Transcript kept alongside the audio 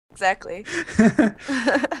Exactly.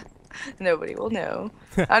 Nobody will know.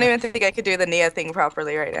 I don't even think I could do the Nia thing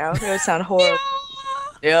properly right now. It would sound horrible.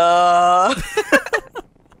 Yeah.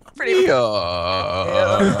 Pretty.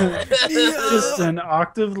 Yeah. Just an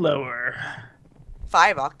octave lower.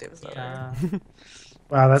 5 octaves lower. Yeah.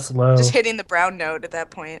 Wow, that's low. Just hitting the brown note at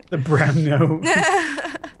that point. The brown note.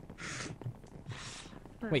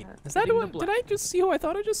 Wait, is that who? Did I just see who I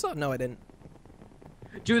thought I just saw? No, I didn't.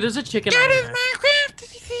 Dude, there's a chicken. That under is there. Minecraft.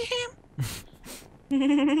 Did you see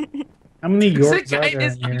him? How many It's Yorks a are guy there in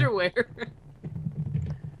his in here? underwear.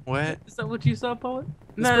 What? Is that what you saw, Poet?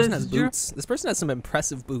 This person has it's Drew. boots. This person has some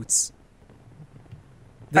impressive boots.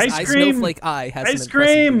 Ice This cream! snowflake eye has Ice some impressive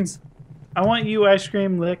cream! boots. I want you ice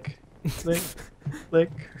cream lick. Lick. Lick.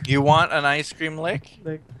 You want an ice cream lick?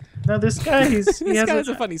 Lick. No, this guy, he This has guy has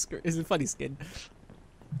a funny skin.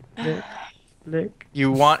 lick. Lick.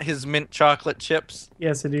 You want his mint chocolate chips?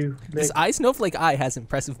 Yes, I do. Lick. This eye snowflake eye has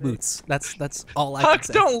impressive boots. That's all I can Huck,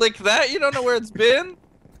 say. don't lick that. You don't know where it's been.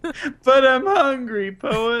 But I'm hungry,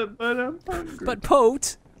 poet. But I'm hungry. But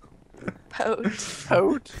Pote, Pote.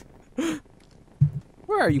 Toad.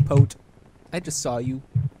 where are you, Pote? I just saw you.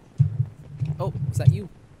 Oh, is that you?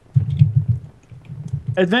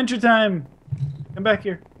 Adventure time. Come back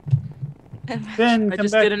here. Ben, I come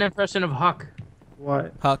just back. did an impression of Huck.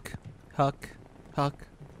 What? Huck.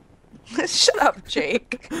 Shut up,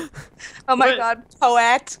 Jake. Oh my What? god,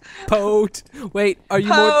 poet. Pote. Wait, are you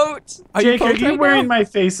more? Pote. Are Jake, you are Pote you right wearing now? my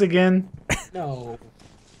face again? No.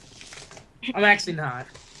 I'm actually not.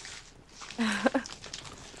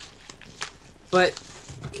 But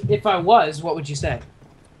if I was, what would you say?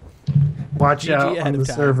 Watch GG out ahead on of the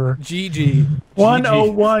time. server. GG.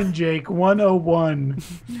 101, Jake. 101.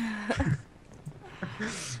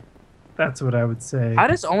 That's what I would say. How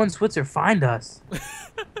does Owen Switzer find us?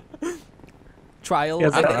 Trial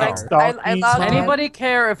Yes, and I error. stalked I me logged some. in. Anybody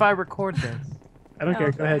care if I record this? I don't care.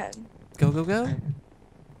 Oh, Go ahead. Go.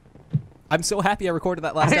 I'm so happy I recorded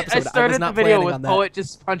that last I episode. I was started the not video planning with on that. Poet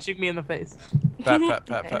just punching me in the face. Pat, pat,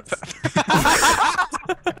 pat, pat, Nice. pat.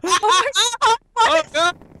 Oh,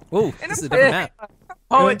 God. Oh, this is a different map.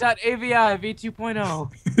 Poet.avi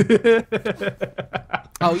v2.0.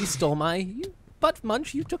 Oh, you stole my butt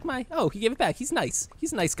munch. You took my. Oh, he gave it back. He's nice.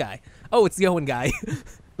 He's a nice guy. Oh, it's the Owen guy.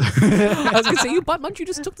 I was gonna say, you butt munch. You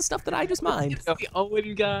just took the stuff that I just mined. It's the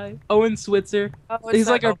Owen guy. Owen Switzer. Oh, it's He's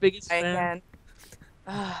like that our biggest guy fan. again.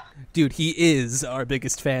 Ugh, Dude, he is our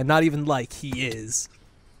biggest fan. Not even like he is.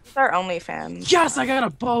 he's our only fan. Yes, I got a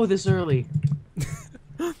bow this early.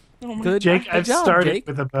 Oh my Good. Jake, good I've job, started Jake.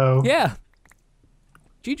 with a bow. Yeah.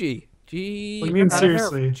 GG. G. I mean, Not a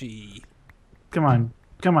seriously. G. Come on.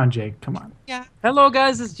 Come on, Jake. Come on. Hello,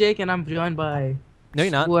 guys. It's Jake, and I'm joined by No,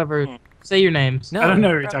 you're not. whoever. Say your names. No. I don't know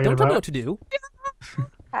what you're talking Don't tell me about. what to do.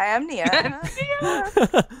 Hi, I'm Nia.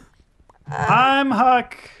 I'm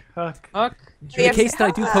Huck. Huck. Huck. In the case that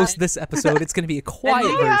I do Hi. post this episode, it's going to be a quiet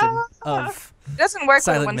version of. It doesn't work with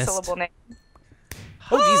Silent a one Mist. syllable name.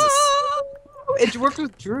 Oh It worked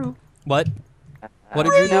with Drew. Jesus! What? What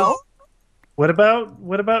did you do? No. What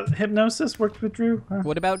about hypnosis? Worked with Drew? Huh?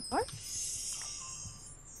 What about?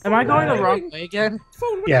 Am I going the Right. wrong way again?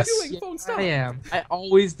 Phone, what Yes. are you doing? Phone, stop. I am. I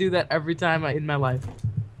always do that every time in my life.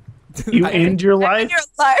 You I- end your In life? your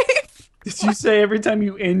life. Did you say every time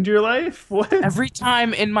you end your life? What? Every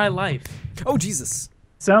time in my life. Oh Jesus!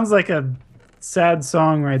 Sounds like a sad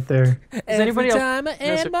song right there. anybody Every else- time I No,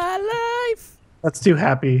 end sir. my life. That's too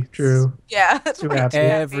happy, Drew. Yeah. That's Too right. happy.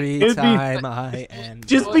 Every It'd be- time I end.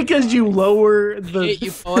 Just because you lower the Hate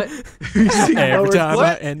you, Poet. you Every lower- time I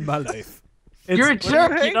What? end my life. it's- You're a What do jerk.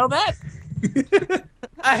 you You hate? know that?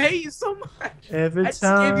 I hate you so much. every I just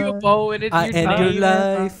gave you a time bow and it's I your end your name.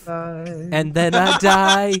 life. And then I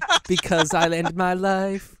die because I end my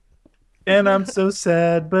life. And I'm so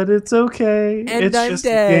sad, but it's okay. And it's I'm just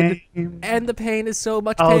dead. a game. And the pain is so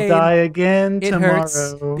much I'll pain. die again It tomorrow.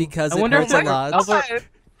 hurts because I it wonder hurts if a they're- lot. Albert- God.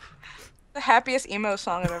 The happiest emo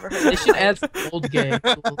song I've ever heard. They should add some old gay.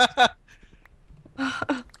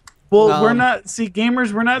 Well, we're Um, not. See,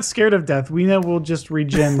 gamers, we're not scared of death. We know we'll just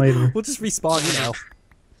regen later. We'll just respawn, you know.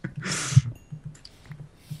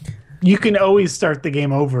 You can always start the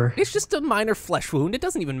game over. It's just a minor flesh wound. It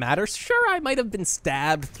doesn't even matter. Sure, I might have been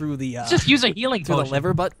stabbed through the Just use a healing through the potion.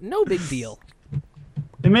 liver, but no big deal.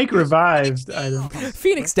 They make revived items.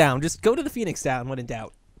 Phoenix down. Just go to the Phoenix down when in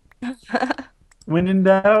doubt. When in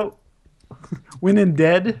doubt, when in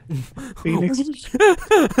dead, Phoenix.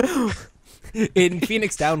 In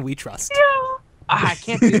Phoenix down, we trust. I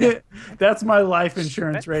can't do that. That's my life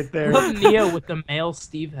insurance right I there. love Neo with the male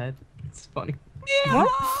Steve head. It's funny.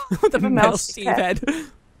 With the The mouse mouse Steve head.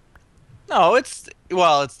 No, it's the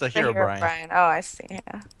The Hero Hero Brian. Brian. Oh, I see.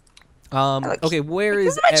 Yeah. Okay, where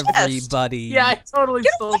is my chest. everybody? Yeah, I totally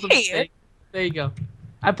Get stole the away. mistake. There you go.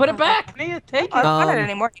 I put it back. Nia, take I it. don't want it Um,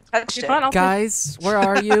 anymore. You touched Okay, it. fine, I'll take Guys, where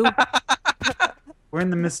are you? We're in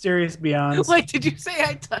the mysterious it. beyonds. Wait, did you say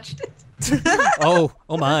I touched it? Oh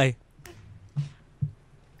my.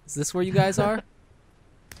 Is this where you guys are?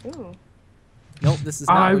 Ooh. Nope, this is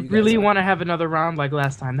not I where you guys really are. want to have another round like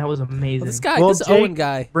last time. That was amazing. Well, this guy, Well, this Jake- Owen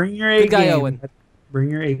guy. Bring your A Good guy, game. Owen. Bring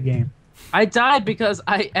your A game. I died because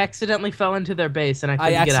I accidentally fell into their base and I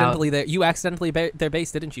couldn't get out. You accidentally their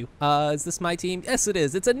base, didn't you? Is this my team? Yes, it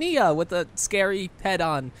is. It's a Nia with a scary head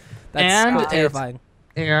on. That's And quite it's- terrifying.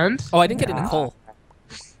 And Oh, I didn't get a Nicole.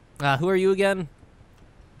 Who are you again?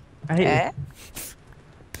 I hate you. Eh?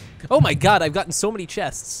 Oh my God, I've gotten so many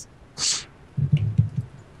chests.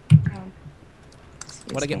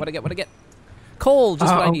 What I get? What I get? What I get? Coal,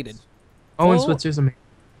 just what I needed. Owen Coal Switzer's amazing.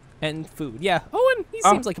 and food. Yeah, Owen, he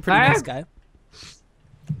Oh, seems like a pretty lag? nice guy.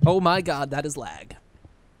 Oh my God, that is lag.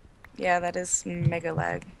 Yeah, that is mega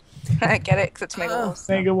lag. I get it, because it's mega walls.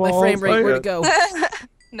 Mega My walls. frame rate, Oh, where'd it go?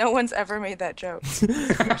 No one's ever made that joke.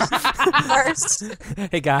 First.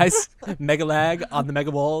 Hey guys, mega lag on the mega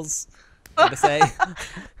walls. Gotta say,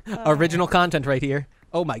 original content right here.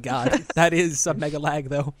 Oh my God, that is some mega lag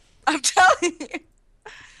though. I'm telling you.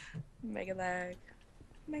 Mega lag.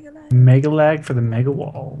 Mega lag. Mega lag for the mega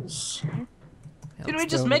walls. Did Let's we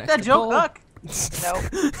just throw make an that extra joke, coal. Duck?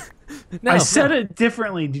 No. No, I said no. it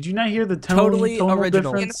differently. Did you not hear the tone? Totally tonal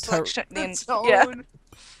original. The difference? inflection. That's Yeah. Owen.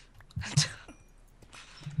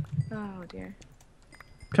 Oh, dear.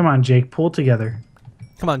 Come on, Jake, pull together.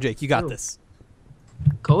 Come on, Jake, you got Ooh. this.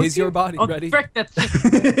 Code's Is your here? body Oh, ready? frick, that's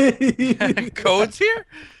Code's here?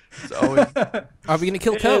 It's Owen. Are we gonna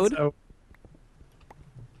kill It's Code? O-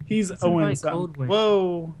 He's Let's Owen. invite something. Code Wing.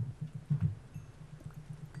 Whoa.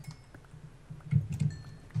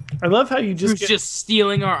 I love how you Who's just get... just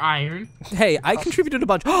stealing our iron. Hey, I contributed a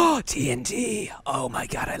bunch. Oh, TNT! Oh my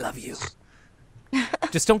God, I love you.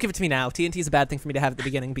 Just don't give it to me now. TNT is a bad thing for me to have at the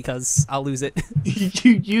beginning because I'll lose it.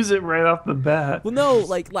 you use it right off the bat. Well, no,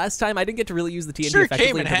 like last time I didn't get to really use the TNT Sure effectively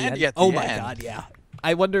came in until the handy end. at the Oh my end. God, yeah.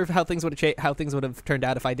 I wonder if how things would have turned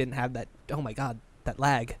out if I didn't have that. Oh my God, that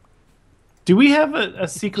lag. Do we have a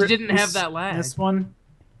secret? didn't have that lag. This one.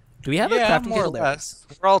 Do we have a Yeah, crafting more or table there? less.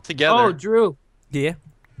 We're all together. Oh, Drew. Yeah.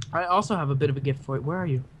 I also have a bit of a gift for you. Where are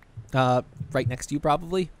you? Right next to you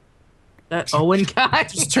probably. That Owen guy.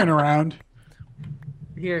 Just turn around.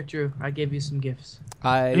 Here, Drew. I gave you some gifts.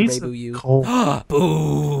 I need Rabu some you. coal.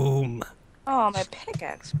 Boom. Oh, my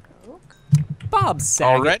pickaxe broke. Bob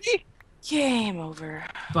Saget. Already? Game over.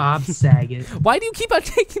 Bob Saget. Why do you keep on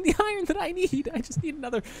taking the iron that I need? I just need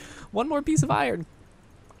one more piece of iron.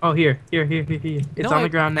 Oh, here. It's No, on the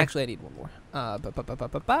ground next. Actually, I need one more.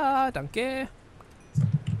 Danke.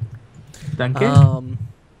 Duncan.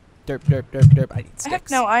 Derp. I need sticks. I have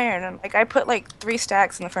no iron. And, like, I put like 3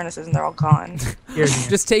 stacks in the furnaces and they're all gone. Here, Nia.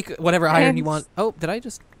 Just take whatever iron you want. Oh, did I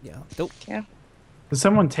just? Yeah. Nope. Yeah. Did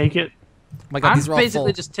someone take it? My God, I'm these are all basically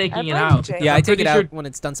full. just taking I it blame out. Jake. Yeah, I I'm take it pretty out sure- when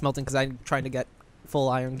it's done smelting because I'm trying to get full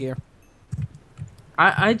iron gear.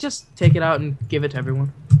 I just take it out and give it to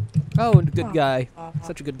everyone. Oh, and good guy. Uh-huh.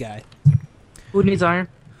 Such a good guy. Who needs iron?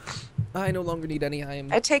 I no longer need any. I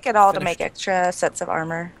am. I take it all to Finished. make extra sets of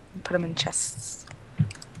armor and put them in chests.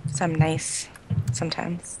 So I'm nice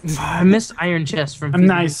sometimes. I miss iron chests from. I'm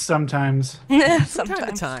people. nice sometimes. From time to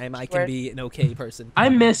sometimes. time, I can Word. be an okay person. I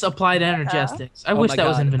miss applied energistics. I Oh wish my that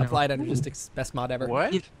was God, in vanilla. Applied Energistics, best mod ever.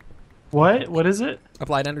 What? What? What is it?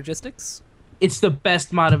 Applied Energistics. It's the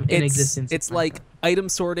best mod in It's existence. it's like item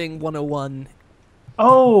sorting 101.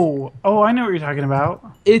 Oh, I know what you're talking about.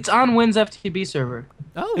 It's on Win's FTB server.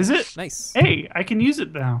 Oh, Is it? nice? Hey, I can use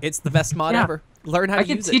it now. It's the best mod Yeah. ever. Learn how I to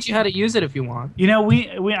can use teach it. you how to use it if you want. You know,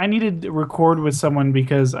 I needed to record with someone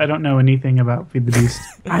because I don't know anything about Feed the Beast.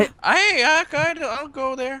 I'll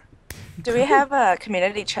go there. Do we have a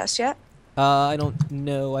community chest yet? I don't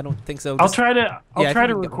know. I don't think so. I'll Just- try to Yeah, I think to we can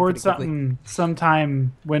get one record pretty quickly. something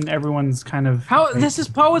sometime when everyone's kind of How this is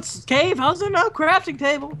Poet's Cave? How's there no crafting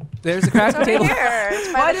table? There's a crafting Over table. here.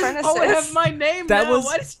 It's by Why the does Poet furnaces. have my name That now? was-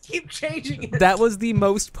 Why does he keep changing it? That was the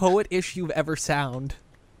most poet-ish you've ever sound.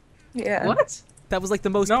 Yeah. What? That was like the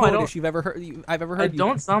most No, I don't- poet-ish you've ever heard. I've ever I heard. you.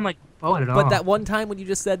 don't sound like Poet at all. But that one time when you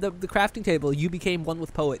just said the crafting table, you became one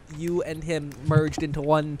with poet. You and him merged into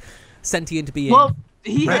one sentient being. Well,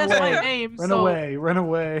 he Run has away. my name. run so... away, run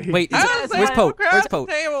away. Wait, is How's it, that where's a Pope? Where's crafting Pope?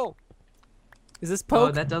 Table? Is this Oh,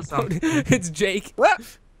 Pope? that does sound. It's Jake. What?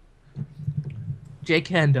 Jake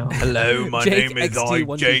Hendo. Hello, my Jake name is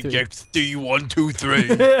XD123.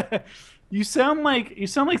 JXD123. You sound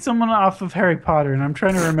like someone off of Harry Potter, and I'm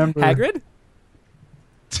trying to remember. Hagrid?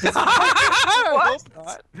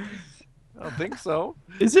 What? I don't think so.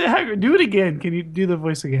 Is it Hagrid? Do it again. Can you do the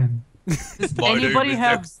voice again? Does anybody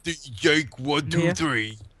have? Jake? 1, 2, Yeah.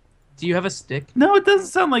 3. Do you have a stick? No, it doesn't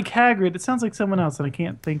sound like Hagrid. It sounds like someone else, and I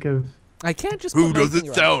can't think of. I can't just. Who put my does it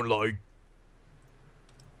finger on sound like?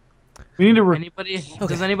 We need to. Anybody?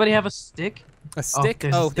 Does anybody have a stick? A stick?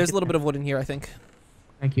 there's a Oh, stick there's a in little there. bit of wood in here, I think.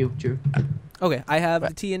 Thank you, Drew. Okay, I have the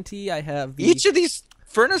TNT. I have the. Each of these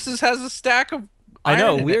furnaces has a stack of I know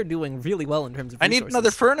iron in we're it. doing really well in terms of. I need resources.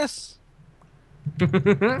 another furnace.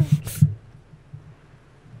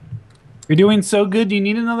 You're doing so good. You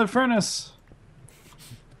need another furnace.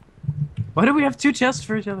 Why do we have 2 chests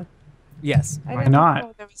for each other? Yes. I Why didn't not?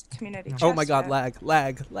 know there was a community Oh my chest God!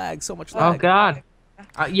 yet. Lag! So much Oh lag. God.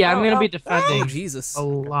 Yeah, I'm gonna be defending Oh Jesus! a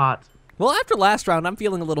lot. Well, after last round, I'm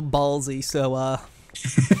feeling a little ballsy. So,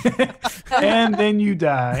 And then you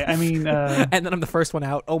die. I mean, and then I'm the first one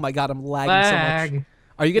out. Oh my God! I'm lagging so much. Lag.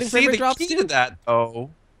 Are you getting See, frame rate the drops key too? to that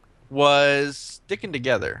though was sticking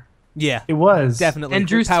together. Yeah, it was definitely. And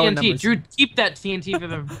Drew's Power TNT. numbers. Drew, keep that TNT for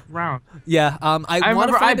the round. Yeah. I I want to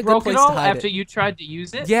remember I find a good broke place it all to hide after it. you tried to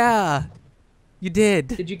use it. Yeah, you did.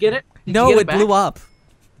 Did you get it? Did No, you get it back? blew up.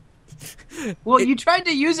 Well, you tried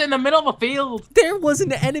to use it in the middle of a field. There was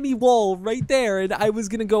an enemy wall right there, and I was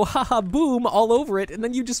gonna go haha boom all over it, and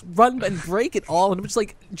then you just run and break it all, and I'm just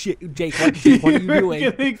like, Jake, what are you were doing?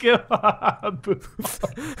 gonna go,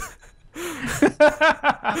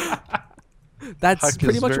 That's Huck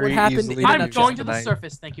pretty is much what very happened easily in a I'm nutshell. going to the tonight.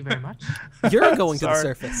 surface. Thank you very much. You're going to the Sorry.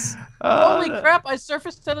 surface. Holy crap! I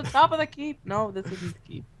surfaced to the top of the keep. No, this isn't the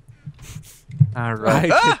keep. All right.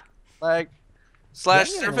 Right. Ah! Lag. Slash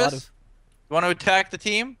Yeah, I'm getting a lot surface. of- You want to attack the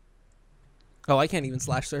team? Oh, I can't even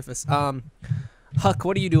slash surface. Huck,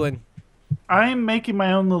 what are you doing? I'm making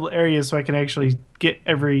my own little area so I can actually get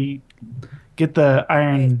the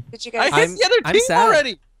iron. Did you I guys? hit the other I'm team sad. already.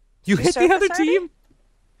 You You hit the other surface already? team?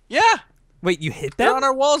 Yeah. Wait, you hit They're them? on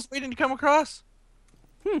our walls waiting to come across.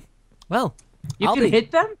 Well, You I'll can be hit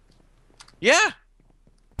them. Yeah.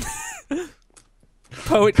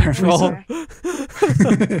 poet control. Sorry.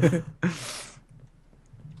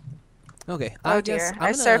 Okay, Oh I guess dear, I'm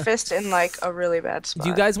I gonna- surfaced in like a really bad spot. Do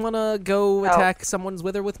you guys want to go Help. attack someone's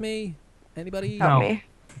wither with me? Anybody? No. help me?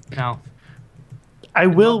 No. I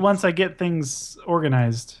will once I get things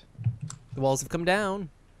organized. The walls have come down.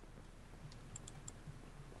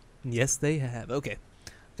 Yes, they have. Okay.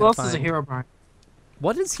 Who Gotta else is a find- hero, Brian?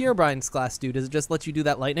 What does Herobrine's class do? Does it just let you do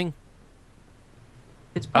that lightning?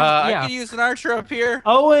 It's I yeah. could use an archer up here.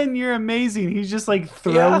 Owen, you're amazing. He's just like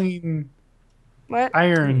throwing What?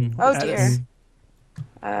 iron. Oh, at dear.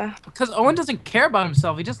 us. Because Owen doesn't care about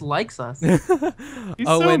himself. He just likes us. He's so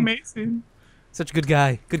Owen, amazing. such a good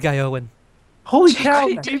guy. Good guy, Owen. Holy cow!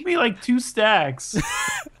 He gave me like 2 stacks.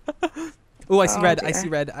 Oh, I see Oh, red. dear. I see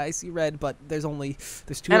red. I see red. But there's two And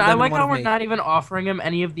of I them like and one how of we're me. not even offering him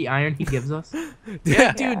any of the iron he gives us. Dude,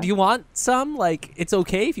 Yeah. do you want some? Like, it's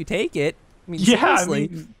okay if you take it. I mean, Yeah, I seriously.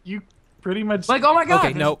 mean, you pretty much. Like, oh my god. Okay,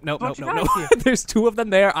 there's no. a bunch of guys here. There's 2 of them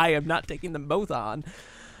there. I am not taking them both on.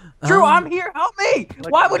 Drew, Um, I'm here. Help me.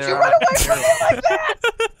 Why would you run away from me like that?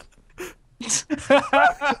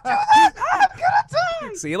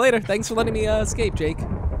 See you later. Thanks for letting me escape, Jake.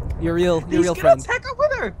 You're real He's friend. gonna attack a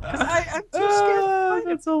wither. 'Cause I'm too scared.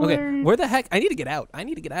 That's Okay, hilarious. where the heck? I need to get out. I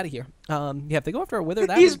need to get out of here. Yeah, if they go after a wither,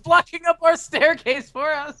 that He's would- blocking up our staircase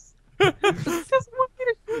for us. He doesn't want me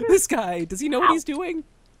to shoot him. this guy. Does he know what he's doing?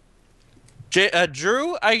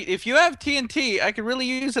 Drew, if you have TNT, I could really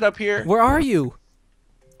use it up here. Where are you?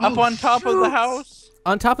 Up on top of the shoot. house.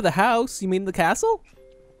 On top of the house? You mean the castle?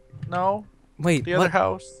 No, Wait, the other what?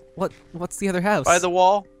 house. What's the other house? By the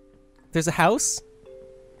wall. There's a house?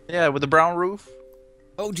 Yeah, with the brown roof.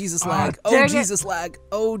 Oh Jesus, Ah, lag! Oh dang it. Jesus, lag!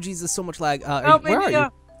 Oh Jesus, so much lag. Help me, where are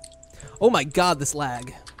Mia. you? Oh my God, this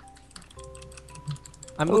lag!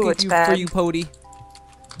 I'm Ooh, looking it's for bad. you, Pody.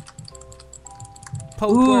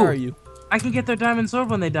 Pote, Ooh. where are you? I can get their diamond sword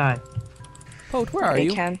when they die. Pote, where are They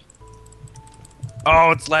you? can.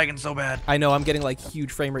 Oh, it's lagging so bad. I know, I'm getting like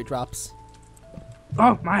huge frame rate drops.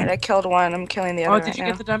 Oh, Right, mine. I killed one. I'm killing the Oh, other did right you now.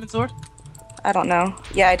 get the diamond sword? I don't know.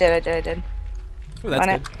 Yeah, I did. Ooh, that's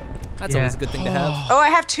Want good. it? That's Yeah. always a good thing to have. Oh, I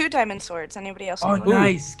have 2 diamond swords. Anybody else? Oh, need one?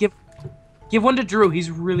 nice. Give one to Drew. He's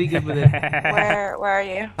really good with it. Where are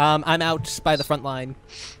you? I'm out by the front line.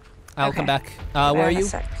 I'll Okay. come back. Where are In a you?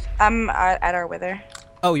 sec. I'm at our wither.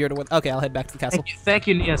 Oh, you're the okay. I'll head back to the castle. Thank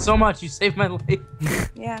you, Nia, so much. You saved my life.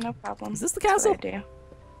 Yeah, no problem. Is this the That's what castle? I do.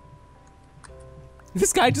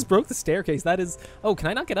 This guy just broke the staircase. That is. Oh, can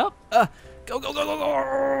I not get up? Go, go, go, go,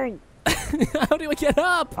 go! How do I get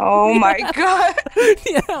up? Oh my god.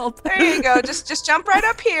 Yeah, help! There you go. Just jump right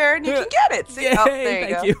up here and you can get it. See? Yay, Oh, there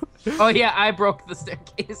you thank go. you. Oh yeah, I broke the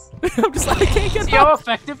staircase. I'm just like, I can't get See how up.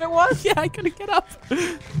 effective it was? Yeah, I couldn't get up.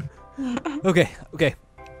 Okay.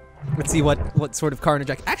 Let's see what sort of carnage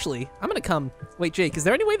actually, I'm gonna come. Wait, Jake, is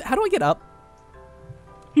there any way? How do I get up?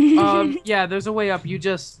 Yeah, there's a way up. You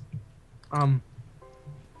just,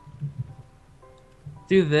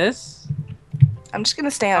 do this. I'm just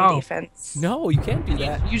gonna stay on Oh. defense. No, you can't do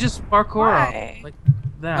that. You just parkour Why? up like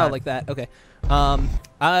that. Oh, like that. Okay.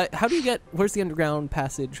 How do you get? Where's the underground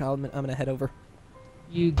passage? I'm gonna head over.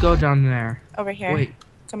 You go down there. Over here. Wait.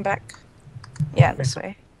 Come back. Yeah, this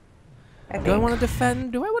way. I think. Do I want to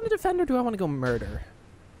defend? Do I want to defend or do I want to go murder?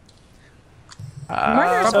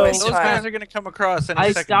 Murder's So always those fun. guys are gonna come across any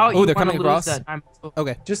I second. doubt Oh, you they're wanna coming lose across? that time.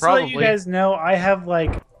 Okay. Just to let you Probably. guys know, I have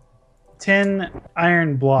like 10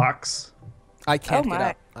 iron blocks. I can't Oh get my.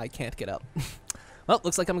 up. I can't get up. Well,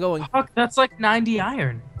 looks like I'm going. Fuck, that's like 90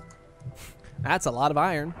 iron. That's a lot of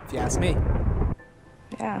iron, if you ask me.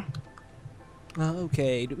 Yeah.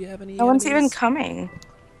 Okay. Do we have any? No one's even enemies? coming.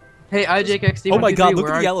 Hey, IJKXD. Oh my God! Look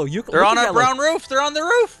at the yellow. They're on our yellow. brown roof. They're on the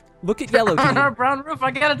roof. Look at yellow. On our Team. brown roof.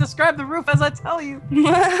 I gotta describe the roof as I tell you.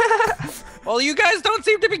 Well, you guys don't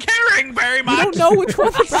seem to be caring very I much. don't know which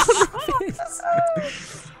one the brown roof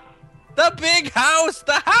is. The big house.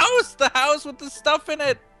 The house with the stuff in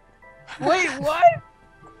it. Wait, what?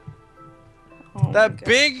 Oh my That God.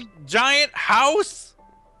 big giant house.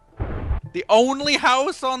 The only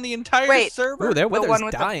house on the entire Wait. server. Ooh, their The weather's one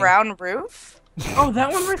with dying. the brown roof? Oh,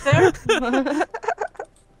 that one right there?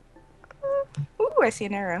 Ooh, I see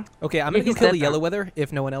an arrow. Okay, I'm Yeah, gonna go he's kill dead the now. yellow weather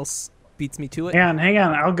if no one else beats me to it. Hang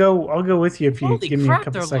on. I'll go with you if you Holy give me a crap,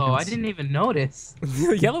 couple they're seconds. low. I didn't even notice.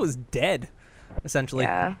 Yellow is dead, essentially.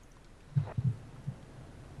 Yeah.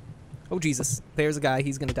 Oh Jesus! There's a guy.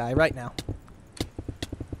 He's gonna die right now.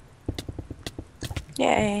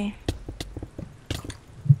 Yay.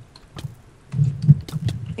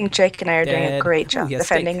 I think Jake and I are doing Dead. a great Ooh, job he has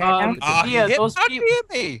defending steak. right now. Ah, Yeah, he hit those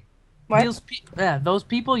me. What? Those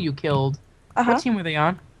people you killed. Uh-huh. What team were they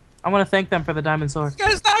on? I want to thank them for the diamond sword.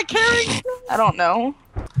 This guy's not caring. I don't know.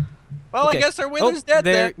 Well, Okay. I guess our wither's dead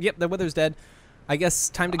then. Yep, their wither's dead. I guess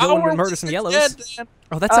time to go and Our murder some wither's yellows. dead then.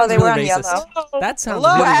 Oh, that Oh, sounds they were really on racist. yellow. That sounds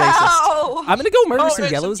Hello? really racist. Wow. I'm gonna go murder Oh, some there's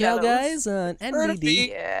some yellows now, yellows. guys. Murder NBD. me.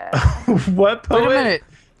 Yeah. What poet? Wait a minute.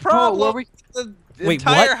 Problem. were we- The Wait,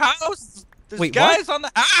 entire what? house. There's Wait, guys on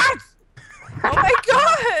the house. Oh my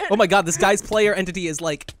God. Oh my God! This guy's player entity is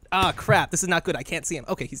like, ah, crap. This is not good. I can't see him.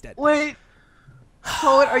 Okay, he's dead. Wait.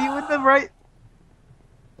 Poet, are you in the right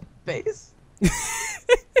base?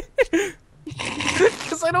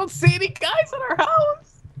 Because I don't see any guys in our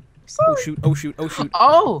house. Oh shoot! Oh shoot! Oh shoot!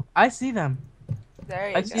 Oh, I see them.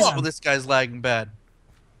 There I you see go. them. Whoa, this guy's lagging bad.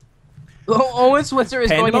 Owen Switzer is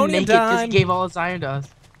going in Pandemonium naked because he time. gave all his iron to us.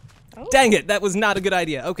 Dang it! That was not a good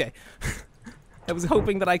idea. Okay. I was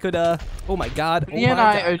hoping that I could. Oh my God! Oh Me and my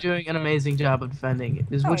I God. are doing an amazing job of defending it,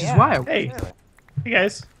 Oh, which is yeah. why. Hey, hey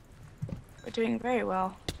guys. We're doing very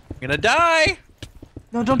well. I'm gonna die.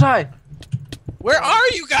 No, don't die. Where are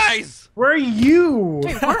you guys? Where are you?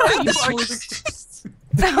 Wait, where are you?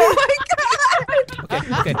 Oh my God.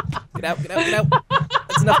 Okay, okay. Get out, get out, get out.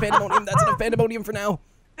 That's enough pandemonium. That's enough pandemonium for now.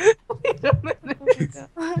 Wait a minute.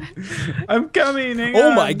 I'm coming. Hang Oh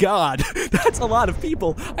on. my God. That's a lot of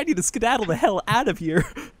people. I need to skedaddle the hell out of here.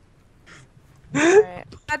 Alright.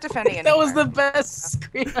 Not defending anymore. That was the best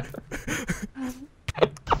screen.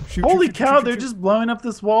 Shoot, Holy shoot, shoot, cow! shoot, They're shoot. just blowing up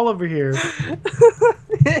this wall over here.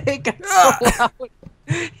 It got so loud.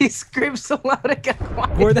 He screamed so loud it got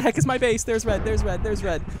quiet. Where the heck is my base? There's red. There's red. There's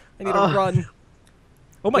red. I need to Oh. run.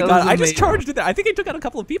 Oh my That God! was I just amazing. charged it there. I think I took out a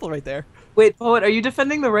couple of people right there. Wait, Poet, are you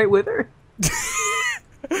defending the right wither?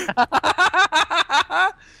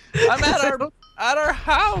 I'm at our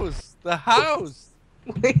house. The house.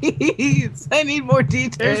 Please, I need more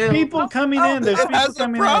details. There's people coming in. There's It people has a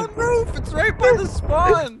coming brown in. roof. It's right by the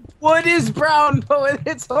spawn. Wood is brown, Poet.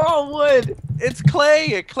 It's all wood. It's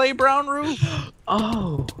clay. A clay brown roof.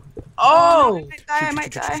 Oh. Oh, Oh. I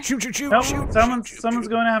might die. Shoot, shoot, shoot, Nope, shoot. someone's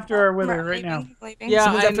going after our wither I'm right now. leaving, leaving. Yeah,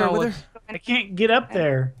 Someone's I after our know. wither. I can't get up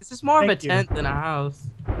there. This is more of a Thank you. tent than a house.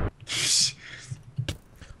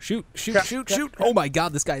 Shoot, shoot, Crap, shoot, crap, shoot. crap. Oh my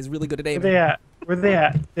God! This guy is really good at Where aiming. they at? Where they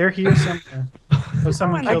at? They're here somewhere. Oh,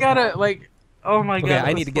 someone I killed gotta, them. like, oh my Okay, god. I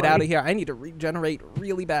that need was to get funny. out of here. I need to regenerate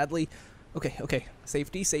really badly. Okay, okay.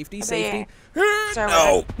 Safety, safety, Are safety. Sorry,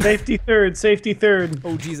 No. Safety third. Safety third.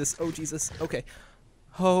 Oh Jesus. Oh Jesus. Okay.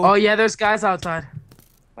 Oh. Oh yeah, there's guys outside.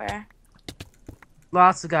 Where?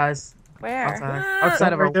 Lots of guys Where?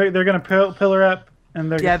 outside of our. They're gonna pillar up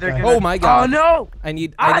and they're Yeah, they're die. gonna. Oh my God. Oh no! I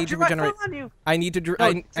need Ah, to Drew, I regenerate. fell on you. I need to No,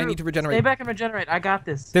 I Drew, need to Stay regenerate. back and regenerate. I got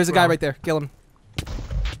this. There's a guy bro. right there. Kill him.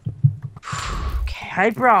 Okay. Hey,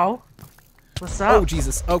 bro. What's up? Oh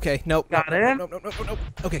Jesus. Okay. Nope. Got nope, him. Nope.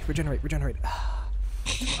 Okay. Regenerate.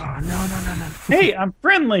 Oh, no. Hey, I'm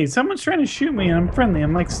friendly. Someone's trying to shoot me, and I'm friendly.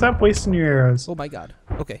 I'm like, stop wasting your arrows. Oh my God.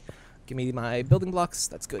 Okay. Give me my building blocks.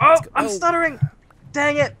 That's good. Oh, That's good. I'm stuttering.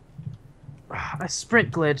 Dang it. A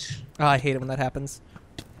sprint glitch. Oh, I hate it when that happens.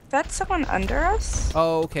 That's someone under us?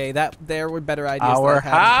 Oh, okay. There were better ideas. Our that I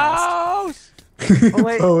had in the past. house. Oh,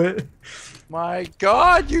 wait. Poet. My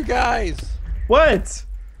God, you guys. What?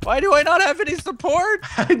 Why do I not have any support?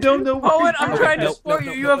 I don't know what. Poet, I'm trying to Nope, support nope, you.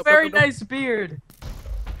 nope, You have nope, very nope, nope. nice beard.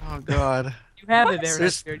 Oh God. You have it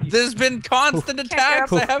there. There's been constant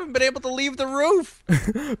attacks. I haven't been able to leave the roof.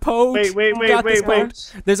 Poe. Wait.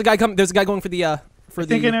 There's a guy coming. There's a guy going for the for I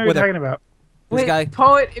think I know what you're wither. talking about. There's a guy.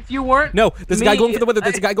 Poet, if you weren't. No, there's a guy me, going for the wither.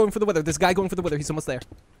 There's I- a guy going for the wither. There's a guy going for the wither. He's almost there.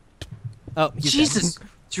 Oh, he's dead. Jesus,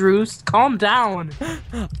 Drews, calm down.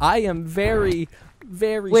 I am very,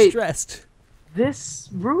 very Wait. stressed. This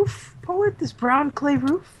roof, Poet, this brown clay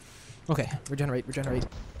roof. Okay, regenerate.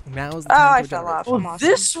 Now's the Oh, time I to fell regenerate. off. Oh, I'm awesome.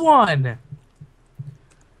 this one.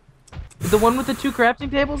 The one with the 2 crafting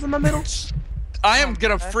tables in the middle. I am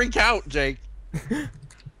gonna freak out, Jake.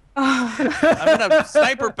 I'm in a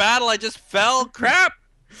sniper battle. I just fell. Crap.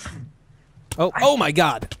 Oh my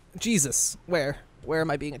God, Jesus! Where am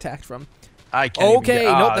I being attacked from? I can't. Okay,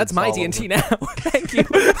 even get, nope, ah, that's it's my all TNT over. now. Thank you.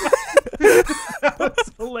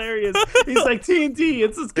 That's hilarious. He's like TNT.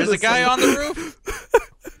 It's as good There's a as guy something. on the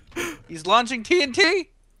roof. He's launching TNT.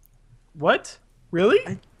 What?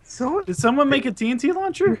 Really? So Did someone make a TNT you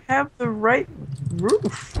launcher? have the right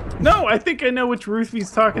roof. No, I think I know which roof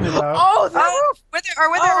he's talking about. Oh, the Oh, roof. wither,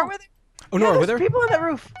 our wither, our wither. Oh no, Yeah, our there's wither. people on that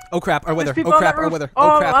roof. Oh crap, our wither. There's people Oh on that crap, our roof. wither.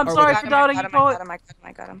 Oh, Oh crap, I'm our sorry wither. for doubting you, Poet.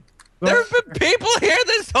 I got him. There have been people here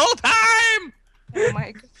this whole time. Oh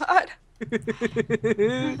my God.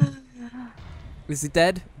 Is it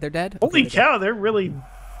dead? They're dead. Holy Okay, they're cow, they're really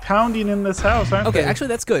pounding in this house, aren't dead. Okay, they? actually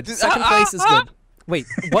that's good. Second place is good. Wait,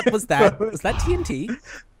 what was that? Was that TNT?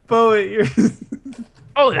 Poet, you're...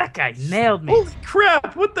 Oh, that guy nailed me. Holy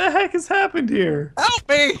crap, what the heck has happened here? Help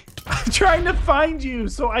me. I'm trying to find you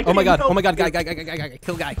so I can Oh my God! help Oh my God! you. Guy!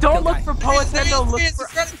 Kill guy! Don't kill look guy. for Poet There he Tendo. Look is. for.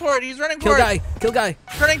 He's running for it. He's running Kill for guy! it. Kill guy!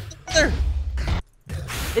 He's running further.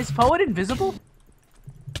 Is Poet invisible?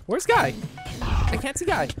 Where's guy? I can't see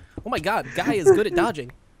guy. Oh my God! Guy is good at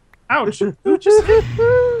dodging. Ouch. Who just hit?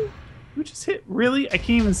 Who just hit? Really? I can't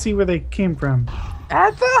even see where they came from.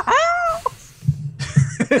 At the house.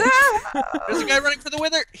 There's a guy running for the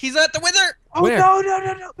wither. He's at the wither. Oh Where? no!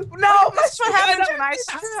 No! This is what happens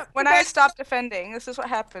when I stop defending. This is what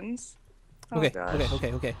happens. Oh, Okay, gosh.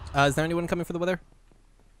 okay. Is there anyone coming for the wither?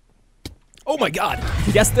 Oh my God!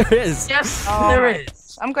 Yes, there is. Yes, Oh there my-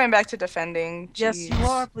 is. I'm going back to defending. Yes, Jeez. you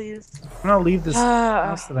are. Please. I'm gonna leave this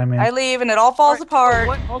house that I'm in. I leave and it all falls apart.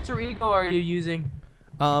 What alter ego are you using?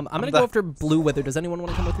 I'm gonna go after blue wither. Does anyone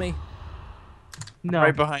want to come with me? No.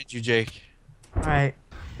 Right behind you, Jake. All right.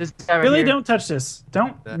 This guy right Really, here. don't touch this.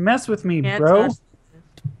 Don't mess with me, Can't bro. touch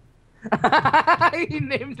this. He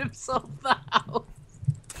named himself the house.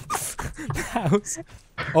 House.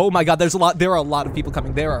 Oh my God! There are a lot of people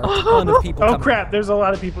coming. There are a ton of people Oh coming. crap, there's a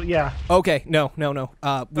lot of people. Yeah. Okay, no. We Oh,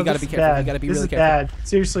 gotta this be is careful. bad. We gotta be this really is careful. bad.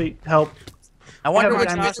 Seriously, help. I wonder have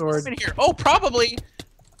which a guy's sword. in here. Oh, probably.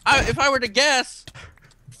 If I were to guess,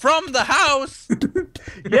 from the house.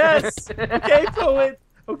 Yes. Okay, Poet.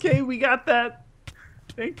 Okay, we got that.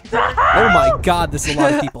 Thank you. Oh my God! This is a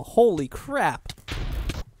lot of people. Holy crap!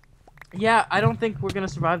 Yeah, I don't think we're gonna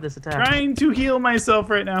survive this attack. Trying to heal myself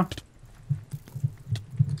right now.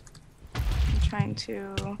 I'm trying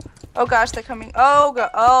to. Oh gosh, they're coming. Oh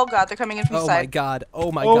god, they're coming in from the Oh my side. God!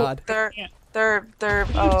 Oh my Oh. God! They're.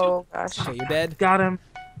 Oh gosh. Okay, you're dead. Got him.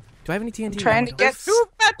 Do I have any TNT? Trying No, to I get.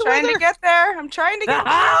 Trying to get there. I'm trying to The get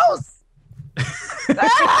house. the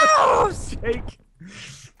house. Jake.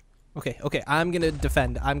 don't. Okay. I'm gonna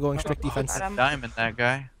defend. I'm going strict defense. God, I'm- Diamond, that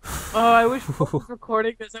guy. Oh, I wish we was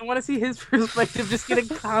recording this. I want to see his perspective, just getting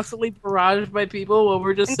constantly barraged by people while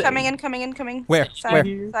we're just Incoming. Where? Side,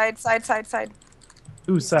 Where? side.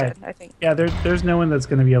 Ooh, He's side. dead, I think. Yeah, there's no one that's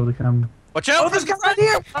gonna be able to come. Watch out! Oh, there's guys right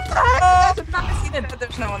here.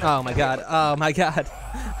 There's no one. Oh my God! Oh my God!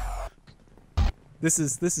 This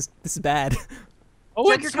is bad. Oh,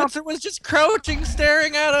 Check and your Spencer was just crouching,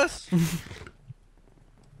 staring at us.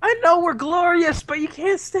 I know we're glorious, but you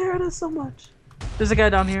can't stare at us so much. There's a guy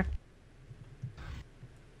down here.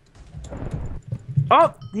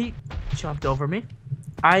 Oh, he jumped over me.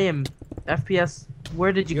 I am FPS.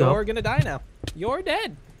 Where did you go? You're gonna die now. You're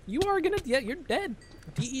dead. You are gonna. Yeah, you're dead.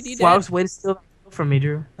 DED dead. Wow, way to steal that from me,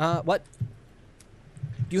 Drew. What?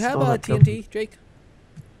 Do you have Stole that kill. TNT, Jake?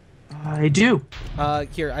 I do.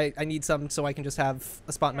 Here, I need some so I can just have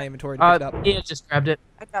a spot in my inventory to pick it up. Yeah, just grabbed it.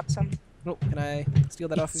 I got some. Oh, can I steal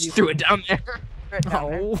that off of you? Just threw it down there. Throw it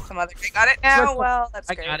down there. Oh. Some other guy got it now. Well, that's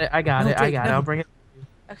I great. got it. I got No, it. I Jake, got it. no. I'll bring it.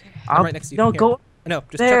 Okay. I'm right next to you. No, Here. go. No,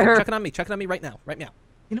 just There. chuck it on me. Chuck it on me right now. Right now.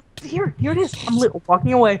 You know, here it is. I'm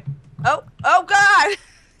walking away. Oh God!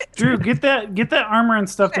 Drew, get that armor and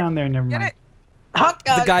stuff down there. Never Get mind. it. Huck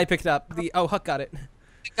got The it. guy picked it up. Oh, Huck got it.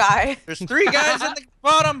 The guy. There's 3 guys in the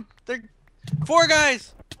bottom. There 4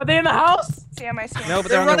 guys. Are they in the house? See am I seeing? No, but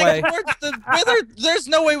they're They're on their running way. towards the wither. There's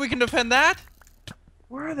no way we can defend that.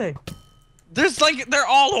 Where are they? There's like they're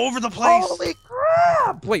all over the place. Holy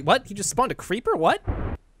crap! Wait, what? He just spawned a creeper? What?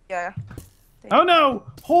 Yeah. Oh no!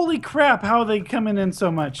 Holy crap! How are they coming in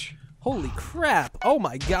so much? Holy crap. Oh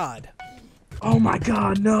my god. Oh my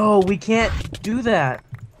god, no, we can't do that.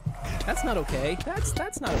 That's not okay.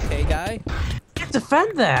 That's not okay, guy. Can't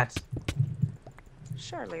defend that.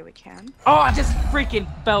 Surely we can. Oh, I just freaking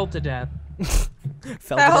fell to death. Fell to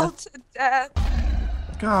Fell death. to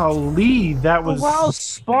death. Golly, that Oh, was. wow, The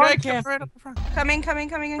spawn guy camp. kept right up the front. Coming.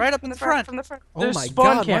 Right up in the front. From the front. Oh There's my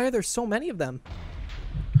spawn god, camp. why are there so many of them?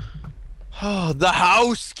 Oh, the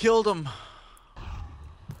house killed him.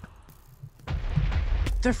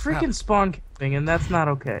 They're freaking spawn camping, and that's not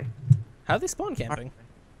okay. How are they spawn camping?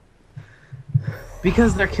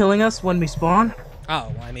 Because they're killing us when we spawn?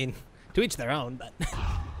 Oh, well, I mean, to each their own, but...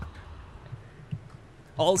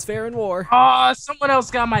 All's fair in war. Oh, someone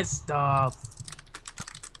else got my stuff.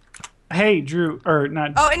 Hey, Drew, or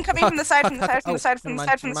not? Oh, incoming from the side, Huck, from the Huck, side, from oh, the side, from never the mind,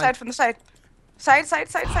 side, from the never side, from the side. Side.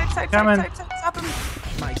 Coming. Stop him.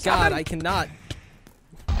 My god, I cannot.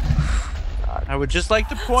 I would just like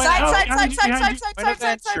to point Side, out side, behind side, you, side, behind side, you. side,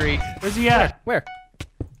 side, side. tree. Where's he at? Where?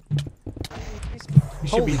 He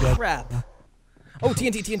should Holy be dead. crap. Oh,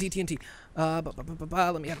 TNT.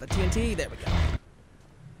 Let me have the TNT. There we go.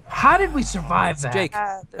 How did we survive that? Jake,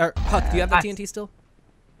 Bad. or Huck, do you have the I- TNT still?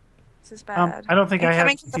 This is bad. I don't think I have.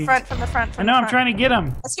 Incoming from the front, from the front, I from know. the I'm front. trying to get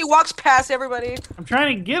him. As he walks past everybody. I'm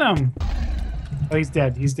trying to get him. Oh, he's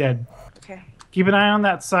dead. He's dead. Okay. Keep an eye on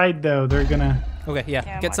that side, though. They're gonna. Okay, yeah.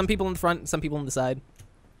 Yeah, I'm Get some people in the front, some people on the side.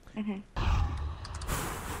 If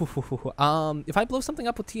I blow something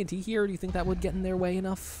up with TNT here, do you think that would get in their way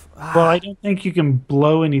enough? Well, I don't think you can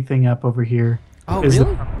blow anything up over here. Oh, Is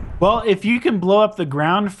really? Well, if you can blow up the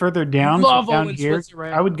ground further down, so Love down Owen here,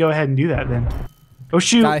 Switzerland. I would go ahead and do that then. Oh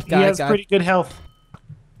shoot, Guy, he has guy. pretty good health.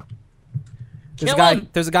 There's a Kill guy. him!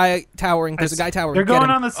 There's a guy towering. There's a guy towering. They're Get going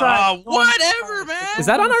him. on the side. Whatever, man. Is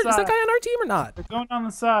that on the our? Is side. that guy on our team or not? They're going on the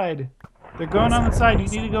side. They're going on the side. You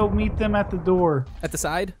need to go meet them at the door. At the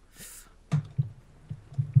side.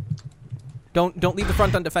 Don't leave the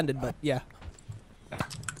front undefended, but yeah.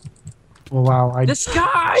 Well, wow, I This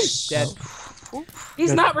guy! Dead.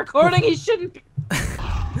 He's not recording, he shouldn't be.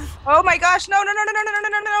 Oh my gosh! No!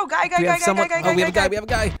 Guy! We have someone. Oh, we have a guy. We have a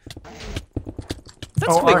guy.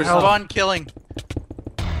 That's Oh, big. our health. Spawn killing.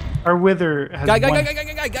 Our wither has Guy. one.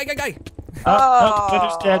 Guy. Oh,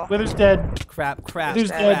 Wither's dead. Wither's dead. Crap. There's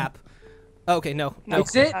dead. Crap. Okay, no.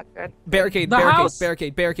 That's it? Not good. Barricade. The house.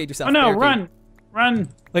 Barricade yourself. Oh no, barricade. run.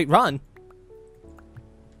 Wait, run.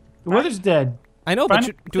 The wither's dead. I know, but Find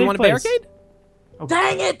a do we safe want a place. barricade?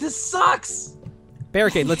 Dang it, this sucks!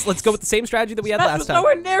 Barricade. Let's go with the same strategy that we had That last was time.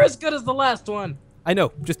 nowhere near as good as the last one. I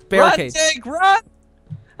know. Just barricade. Run, Jake, run!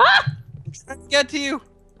 Ah! I'm trying to get to you.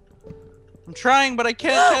 I'm trying, but I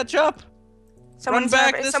can't catch up. Someone's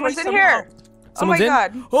back in, this someone's way in here. Someone's oh in? my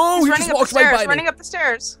god. Oh, He's he running just up walked the right stairs. by me. Running up the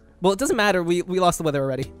stairs. Well, it doesn't matter. We lost the weather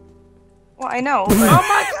already. Well, I know. Oh But,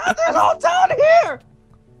 my god, they're all down here!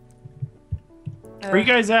 Where you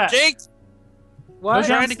guys at? Jake, What? Where's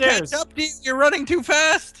your- trying to catch Downstairs. up to you. You're running too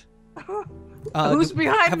fast. Who's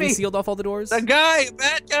behind have me? we sealed off all the doors? The guy,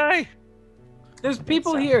 that guy. There's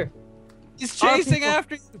people here. He's Our chasing people.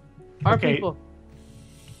 after you. Our Okay. people.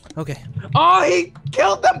 Okay. Oh, he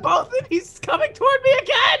killed them both and he's coming toward me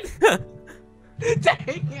again!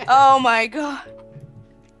 Dang it! oh my god.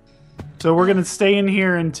 So we're gonna stay in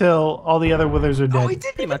here until all the other withers are Oh, dead. he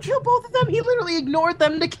didn't even much. kill both of them. He literally ignored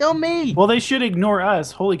them to kill me. Well, they should ignore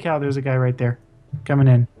us. Holy cow, there's a guy right there. Coming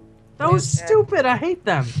in. That was Yeah. stupid. I hate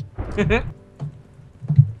them.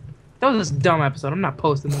 That was a dumb episode. I'm not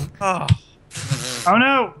posting them. Oh. Oh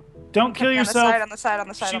no! Don't kill On the yourself. side, on the side, on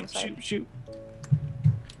the side, on the Shoot, side. shoot.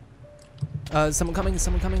 Someone coming.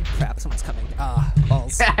 Someone coming. Crap. Someone's coming. Ah,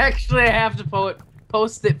 balls. Actually, I have to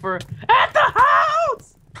post it for at the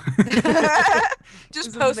house. Just This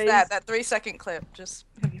is post amazing. that 3-second clip. Just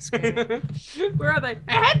him screaming. Where are they?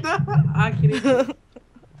 At the. I can't even.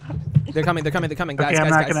 They're coming. They're coming. Guys, Okay, I'm guys,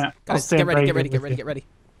 not guys. gonna- I'll Guys, stand get ready. right Get ready. here Get with ready. you. Get ready.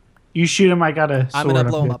 You shoot him. I got a sword. I'm gonna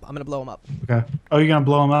blow him here. up. I'm gonna blow him up. Okay. Oh, you're gonna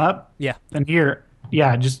blow him up? Yeah. Then here.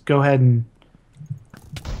 Yeah, just go ahead and.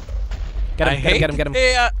 Get him. Get him.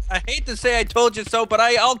 I hate to say I told you so, but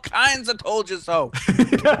I all kinds of told you so.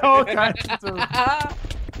 Oh, God.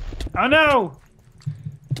 Oh no!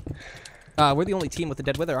 We're the only team with the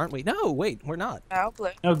dead wither, aren't we? No, wait, we're not. No, blue.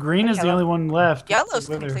 No, green is the Yellow. only one left. Yellow's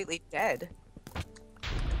Wither. completely dead.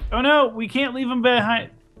 Oh no, we can't leave him behind.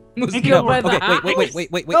 Let's Make go it by work. the Okay,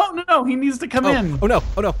 wait. house. No, he needs to come in. Oh no,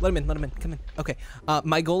 let him in, come in. Okay,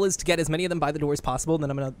 my goal is to get as many of them by the door as possible, and then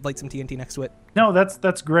I'm gonna light some TNT next to it. No,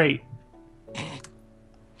 that's great.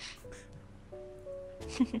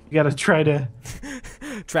 You gotta try to.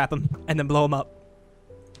 Trap him, and then blow him up.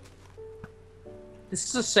 This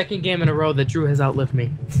is the second game in a row that Drew has outlived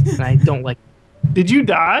me, and I don't like it. Did you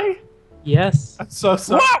die? Yes. I'm so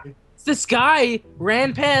sorry. This guy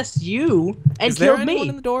ran past you and Is there killed anyone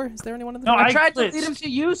in me. the door? Is there anyone in the No, door? I tried to glitched. lead him to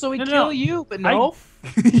you so he'd No, no, kill no. you, but no.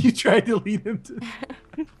 You tried to lead him to.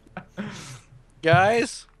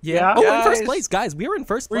 Guys, Yeah. Oh, we're in first Guys. place, guys. We were in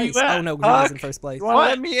first Where you place. at? Oh no, Green was in Huck? first place. you want to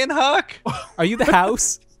let me in, Huck? Are you the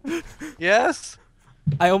house? Yes.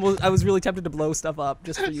 I was really tempted to blow stuff up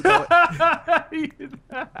just for you. To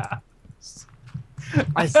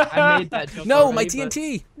I made that joke No, my already, but-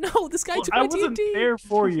 TNT. No, this guy took I my wasn't TNT. there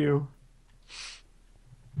for you.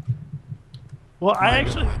 Well, I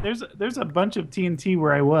actually there's a bunch of TNT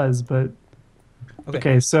where I was, but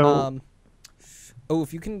okay, so oh,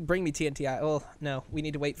 if you can bring me TNT, oh no, we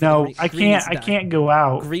need to wait for no, the green. I Green needs can't. to I die. can't go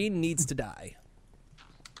out. Green needs to die.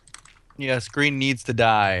 Yes, green needs to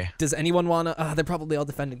die. Does anyone wanna? They're probably all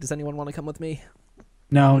defending. Does anyone wanna come with me?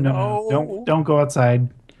 No, No. don't go outside.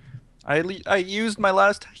 I used my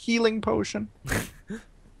last healing potion.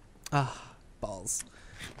 Balls.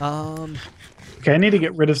 Okay, I need to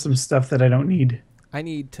get rid of some stuff that I don't need. I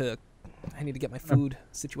need to get my food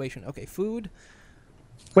situation. Okay, food.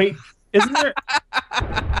 Wait, isn't there?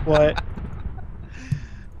 What?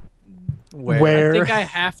 Where? I think I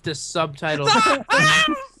have to subtitle.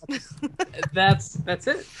 That's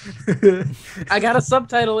it. I gotta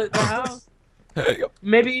subtitle it. The house.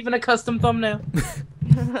 Maybe even a custom thumbnail.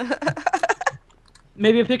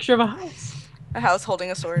 Maybe a picture of a house. A house holding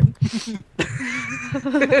a sword. How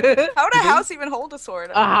would a house even hold a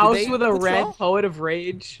sword? A house they with a red withdraw? poet of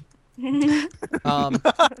rage.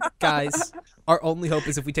 Guys, our only hope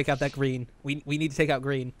is if we take out that green. We need to take out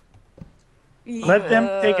green. Let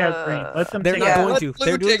them take out green. Let them They're take not out. going Let to. Blue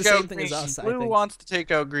They're doing the take same out thing as green. us, I Blue think. wants to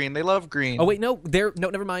take out green. They love green. Oh wait, no,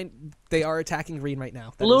 never mind. They are attacking green right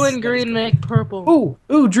now. That Blue is- and that is green good. make purple.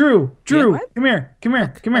 Ooh, Drew, Yeah, what? come here. Give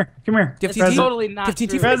It's TNT. totally not Give TNT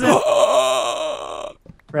true. for Present.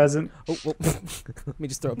 Present. Oh, well, let me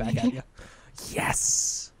just throw it back at you.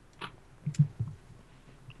 Yes.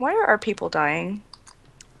 Why are our people dying?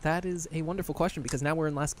 That is a wonderful question because now we're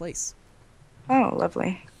in last place. Oh,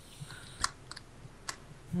 lovely.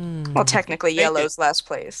 Well, technically, Make it. yellow's last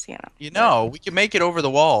place, you know. You know, we can make it over the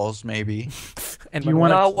walls, maybe. And You run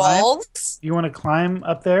wanna- away. The climb? walls? You want to climb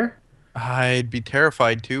up there? I'd be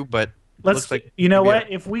terrified too, but Let's. looks like You know maybe what?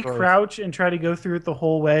 a- If we Gross. crouch and try to go through it the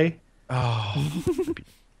whole way, Oh,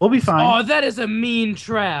 we'll be fine. Oh, that is a mean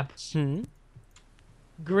trap. Hmm?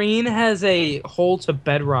 Green has a hole to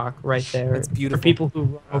bedrock right there. It's beautiful. For people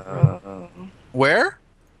who run over it. where?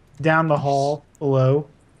 Down the hall below.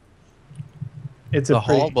 It's a The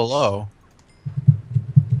hall pretty- below.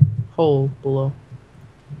 Hole below.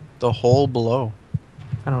 The hole below.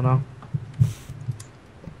 I don't know.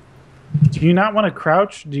 Do you not want to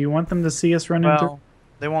crouch? Do you want them to see us running through? Well,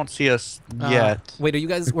 they won't see us yet. Wait,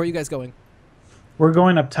 where are you guys going? We're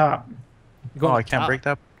going up top. You're going Oh, up I can't top. break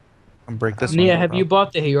that. I can break this Nia, one. have you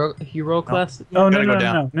bought the hero class? Oh no Gotta no go no,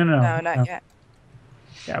 down. no no no No, not yet.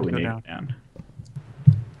 Yeah, we Go need to down. go down.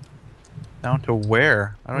 Down to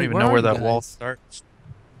where? I don't Wait, even where know are where you that wall guys? starts.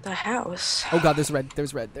 The house. Oh god, there's red.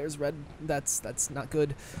 There's red. That's not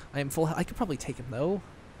good. I am full. I could probably take him though.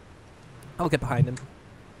 I'll get behind him.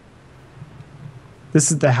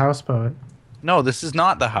 This is the house poet. No, this is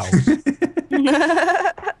not the house.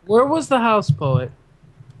 Where was the house poet?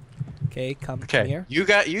 Okay, come Okay, here.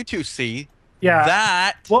 you two see Yeah.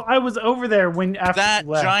 that Well, I was over there when after that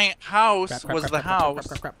you left. giant house Crap, crap, was crap, the crap, crap, house.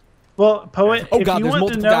 crap, crap. Well, poet. Oh, if God, you there's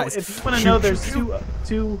want to multiple know, guys. if you want to know, there's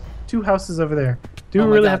two houses over there. Do we Oh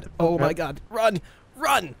my really god. have to? Oh my god. Run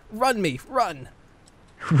me. Run.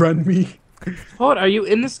 Run me. Poet, are you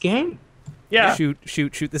in this game? Yeah. Shoot.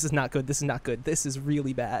 This is not good. This is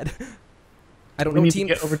really bad. I don't We know need to team.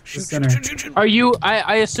 get over to the Shoot. center. Are you?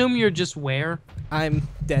 I assume you're just where? I'm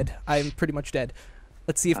dead. I'm pretty much dead.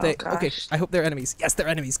 Let's see if Oh, they. Okay, gosh. I hope they're enemies. Yes, they're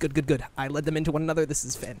enemies. Good. I led them into one another. This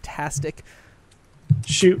is fantastic.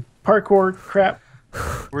 Shoot. Parkour. Crap.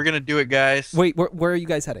 We're gonna do it, guys. Wait, where are you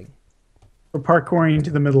guys heading? We're parkouring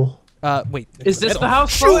to the middle. Wait. Is this middle. the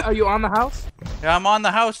house? Shoot! Are you on the house? Yeah, I'm on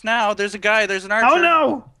the house now. There's a guy. There's an archer. Oh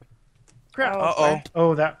no! Crap. Uh-oh.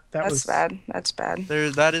 Oh, that That's was bad. That's bad.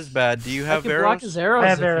 That is bad. Do you I have can block arrows? his arrows. I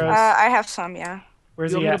have if you- arrows. I have some, yeah.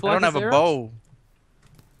 Where's You he want me at? to block I don't have his a arrows? bow.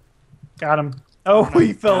 Got him. Oh,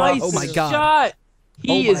 he fell Nice off. Oh my God. shot. He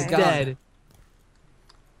Oh my is God. dead.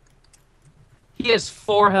 He has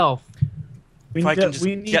 4 health. We If I need, can to, just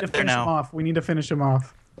we need get to there finish now. him off. We need to finish him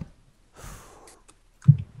off.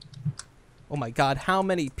 Oh my God! How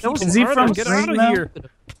many people Is he are from there? Get out Green, of though? here!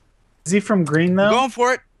 Is he from Green, though? I'm going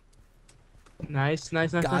for it. Nice.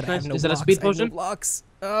 God, I have Nice. no Is that a blocks, speed I have no potion? blocks.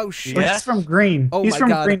 Oh shit! But Yeah. he's from Green. Oh He's my from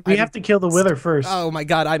God, Green. We I'm- have to kill the Wither first. Oh my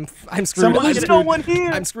God! I'm screwed. Someone I'm get screwed. no one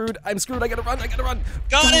here. I'm screwed. I gotta run. I gotta run.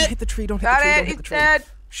 Got Don't it. hit the tree. Don't hit Got the tree. it. Don't hit He's the tree. dead.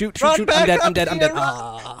 Shoot! Run I'm back dead. up I'm dead. I'm dead. here.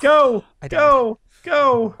 Ah. Go! I died. Go!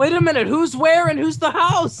 Go! Wait a minute. Who's where and who's the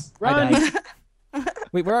house? I Run! died.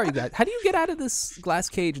 Wait, where are you guys? How do you get out of this glass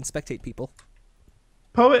cage and spectate people?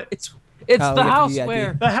 Poet. It's Oh, the you have to house be ID.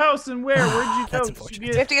 where? The house and where? Where'd you go? That's Should unfortunate.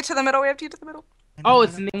 We have to get to the middle. We have to get to the middle. Oh,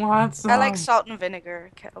 it's nuanced. I like salt and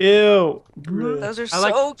vinegar. Ew. Those are I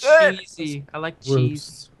like so good. cheesy. I like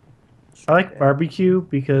cheese. Gross. I like barbecue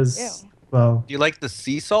because, Ew. well, Do you like the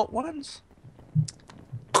sea salt ones?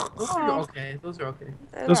 Those are okay. Those are okay.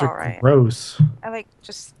 those are alright. gross. I like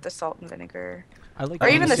just the salt and vinegar, I like. or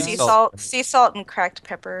I even the like sea salt. salt and cracked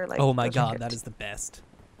pepper. Like. Oh my those are God! good. That is the best.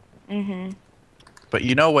 Mhm. But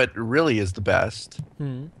you know what really is the best?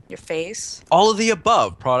 Hmm. Your face. All of the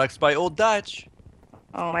above products by Old Dutch.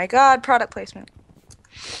 Oh my God! Product placement.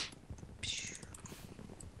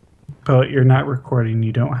 Poet, you're not recording.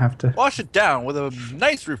 You don't have to. Wash it down with a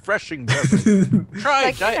nice, refreshing beverage. Try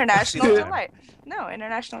Like Diet international Pepsi. delight. No,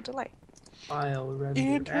 international delight. File render.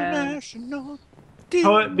 International.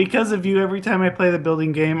 Poet, because of you, every time I play the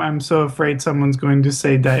building game, I'm so afraid someone's going to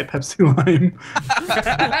say Diet Pepsi Lime.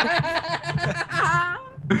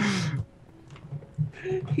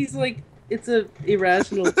 He's like, it's a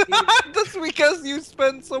irrational. That's because you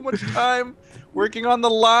spend so much time working on the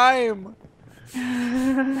lime.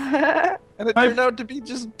 And it turned out to be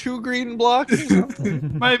just 2 green blocks or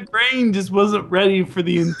something. My brain just wasn't ready for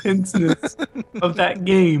the intenseness of that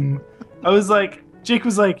game. I was like, Jake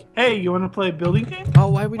was like, hey, you want to play a building game? Oh,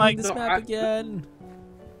 why are we Like, doing this no, map again?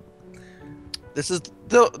 This is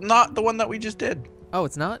not the one that we just did. Oh,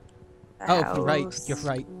 it's not. Oh, you're right. You're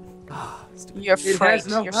right. Ah, stupid. You're has fright.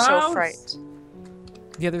 no You're house. so fright.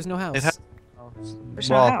 Yeah, there's no house. It has. There's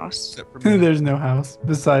no house. except for me. There's no house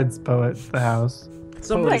besides Poet, the house.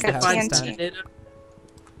 Somebody Like a can find TNT. data.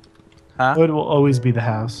 Huh? Poet will always be the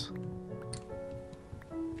house.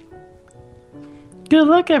 Good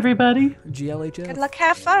luck, everybody. GLHF. Good luck.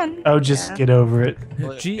 Have fun. Oh, just Yeah. get over it.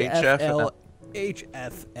 GFL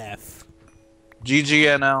HFF.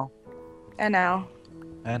 GGNL. And now.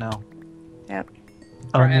 NL.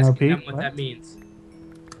 Or asking RNLP? them what that means.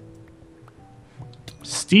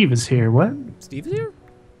 Steve is here. What? Steve's here?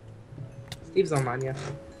 Steve's online, yeah.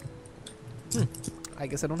 I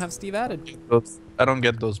guess I don't have Steve added. I don't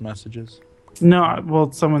get those messages. No,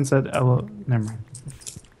 well, someone said hello. Never mind.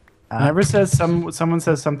 Whenever says someone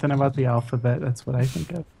says something about the alphabet, that's what I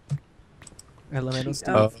think of. Elemental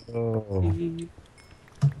Steve. Oh.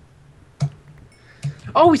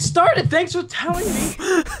 Oh, we started! Thanks for telling me!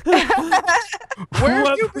 Where have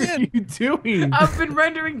what you were been? you doing? I've been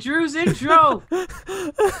rendering Drew's intro!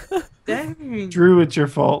 Dang. Drew, it's your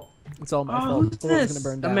fault. It's all my Oh, fault. who's The world's this?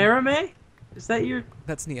 gonna burn down. Amarame? Is that your...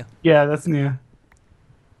 That's Nia. Yeah, that's Nia.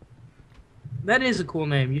 That is a cool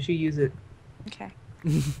name. You should use it. Okay.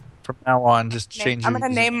 From now on, just change I'm your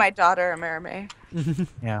gonna name my daughter Amarame.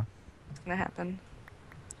 Yeah. It's gonna happen.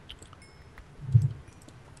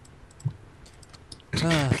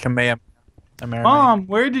 Kamehameha. Mom,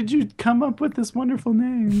 where did you come up with this wonderful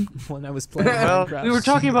name? When I was playing Well, Minecraft. We were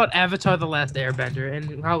talking about Avatar The Last Airbender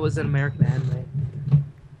and how it was an American anime.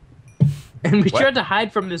 And we What? tried to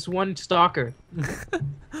hide from this one stalker.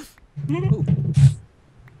 Ooh.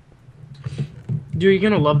 Dude, you're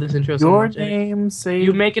gonna love this intro so Your much. name, say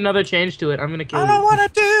You make another change to it, I'm gonna kill All I you. wanna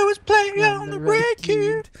do is play On on the red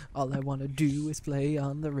cube. All I wanna do is play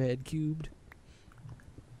on the RedCubed.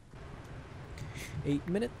 8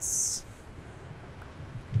 minutes.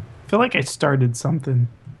 I feel like I started something.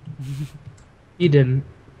 You didn't.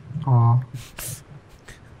 Aw.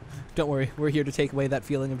 Don't worry, we're here to take away that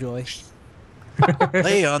feeling of joy.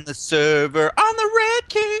 Play on the server on the red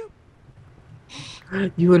cube.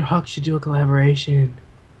 You and Huck should do a collaboration.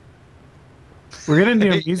 We're gonna do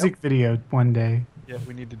a Yep. music video one day. Yeah,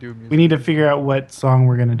 we need to do music. We need to figure out what song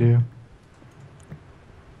we're gonna do.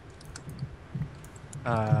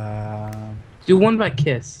 Do one by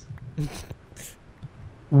Kiss.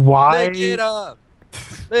 Why? Lick it up.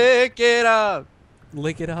 Lick it up.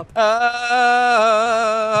 Lick it up. Oh.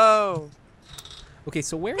 Okay,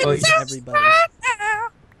 so where Oh, is yes. everybody?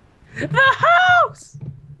 The house!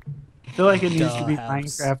 I feel like it needs to be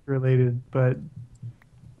House. Minecraft related, but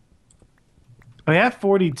I have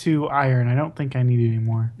 42 iron. I don't think I need any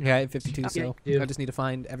more. Yeah, I have 52, so you do. I just need to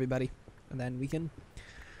find everybody, and then we can.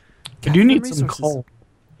 I gather do need the some resources. coal.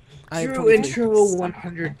 I have True 23. intro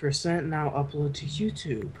 100% now upload to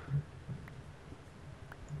YouTube.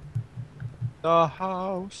 The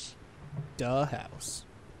house. The house.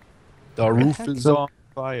 The roof heck? is on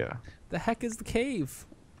fire. The heck is the cave?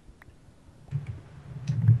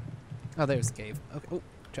 Oh, there's the cave. Okay. Oh,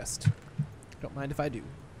 chest. Don't mind if I do.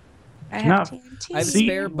 I No. have TNT. I have a See?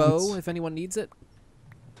 spare bow if anyone needs it.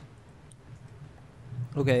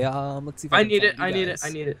 Okay, let's see if I I can need it. find you I need it. guys. I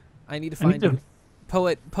need it. I need to I need find to- you.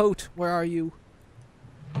 Poet, where are you?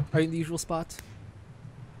 Are you in the usual spot?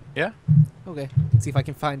 Yeah. Okay, let's see if I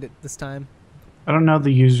can find it this time. I don't know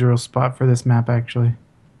the usual spot for this map actually.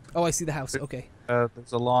 Oh, I see the house. Okay.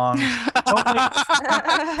 There's a long. Now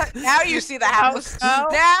you see the house.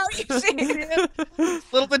 Now you see it. A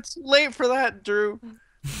little bit too late for that, Drew.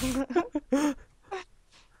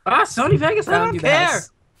 Ah, Sony Vegas, I Found don't you the care.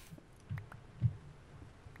 house.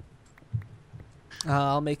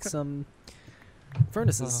 I'll make some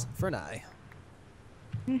furnaces. Furni.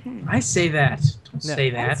 I say that. Don't No. say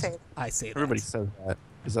I'd that. say I say that. Everybody says that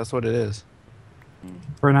because that's what it is.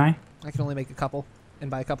 For an eye? I can only make a couple,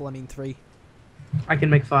 and by a couple I mean 3. I can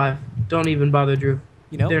make 5. Don't even bother, Drew.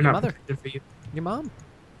 You know, They're your not mother, protected for you. your mom.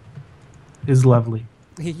 Is lovely.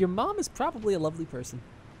 Your mom is probably a lovely person.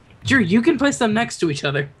 Drew, you can place them next to each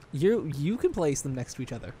other. You can place them next to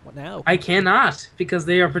each other. What now? I cannot because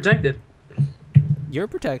they are protected. You're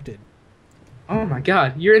protected. Oh my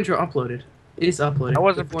god, your intro uploaded. It is uploaded. I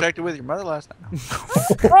wasn't protected with your mother last time.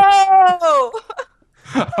 Whoa!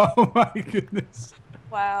 Oh my goodness.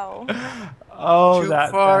 Wow. Oh, Too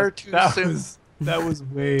that far, that, too that soon. was that was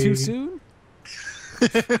way Too soon?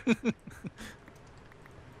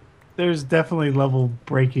 There's definitely level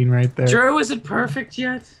breaking right there. Drew, is it perfect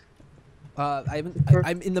yet?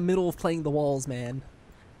 I'm in the middle of playing the walls, man.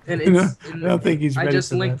 And No, it's. I don't think he's I ready just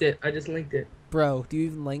for linked that. it. I just linked it. Bro, do you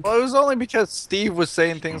even link? Well, it was only because Steve was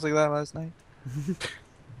saying things like that last night.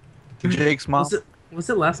 To Jake's mom. Was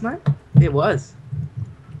it last night? It was.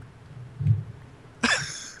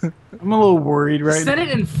 I'm a little worried He right said now. it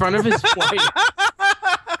in front of his wife.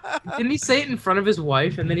 Didn't he say it in front of his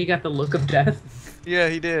wife and then he got the look of death? Yeah,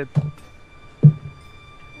 he did.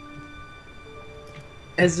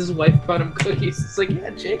 As his wife brought him cookies. It's like, yeah,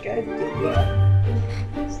 Jake, I did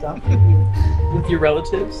that. Stop with your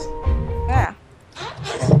relatives. Yeah.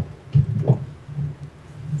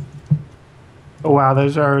 Oh wow,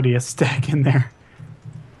 there's already a stack in there.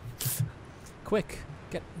 Quick,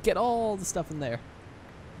 get all the stuff in there.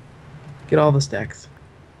 Get all the stacks.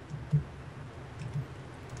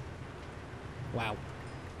 Wow,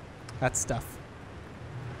 that's stuff.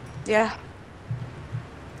 Yeah.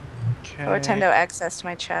 Okay. Nintendo access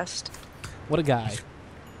my chest. What a guy.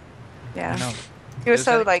 Yeah. I know. He was Is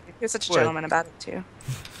so that- like he was such a What? gentleman about it too.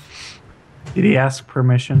 Did he ask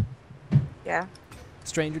permission? Yeah.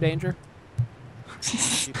 Stranger danger.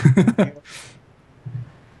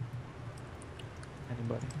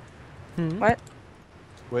 Anybody? Hmm? What?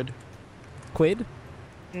 Wood. Quid?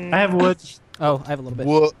 I have wood. Oh, I have a little bit.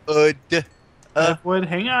 Wood. I have wood.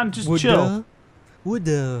 Hang on, just chill. Wood.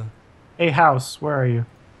 Hey, house, where are you?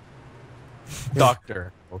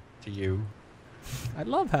 Doctor. To you. I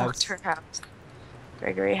love house. Doctor House.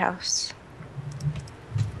 Gregory House.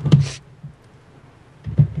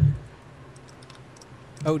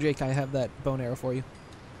 Oh, Jake, I have that bow and arrow for you.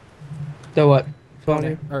 The what?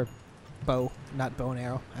 Or bow, not bow and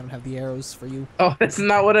arrow. I don't have the arrows for you. Oh, that's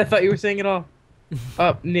not what I thought you were saying at all.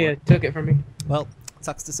 Oh, Nia took it from me. Well,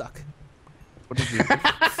 sucks to suck. What did you?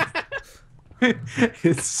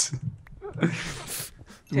 It's Take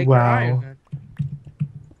your wow. iron, man.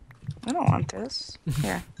 I don't want this.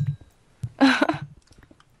 Here.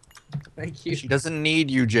 Thank you. She doesn't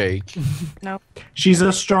need you, Jake. Nope. She's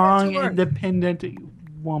a strong, work. independent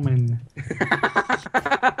woman.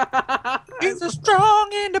 She's a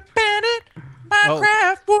strong, independent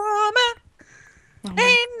Minecraft woman.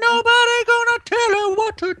 Ain't nobody gonna tell her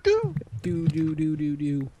what to do.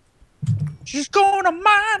 Do. She's gonna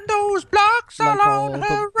mine those blocks Like all along the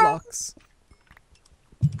her road. blocks.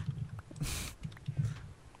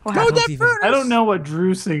 Wow. Load that even- furnace. I don't know what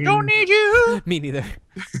Drew's singing. Don't need you. Me neither.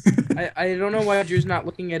 I don't know why Drew's not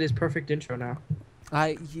looking at his perfect intro now.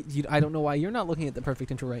 I don't know why you're not looking at the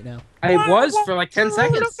perfect intro right now. I was for like 10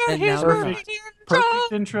 seconds. And now you're not.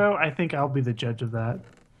 Perfect intro. I think I'll be the judge of that.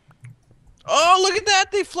 Oh, look at that!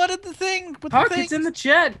 They flooded the thing with Huck, the thing. it's in the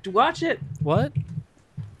chat. Watch it. What?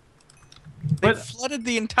 They What? flooded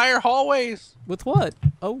the entire hallways. With what?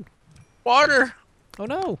 Oh. Water. Oh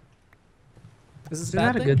no. Is this a Isn't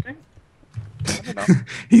bad that a thing? good thing? I don't know.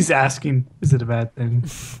 He's asking, is it a bad thing?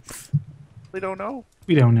 We don't know.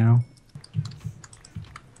 We don't know.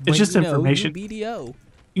 It's When just you know, you information. BDO.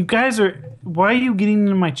 You guys are. Why are you getting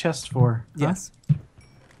into my chest for? Huh? Yes.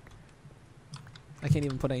 I can't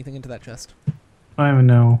even put anything into that chest. I don't even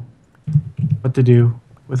know what to do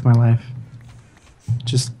with my life.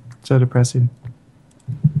 Just so depressing.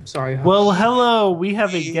 Sorry, Huck. Well, hello. We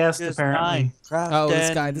have a guest apparently. Oh,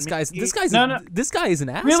 this guy's No. this guy is an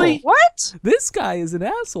asshole. Really? What? This guy is an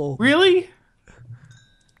asshole. Really?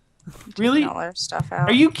 Really? Taking all our stuff out.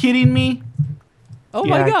 Are you kidding me? Oh Yeah,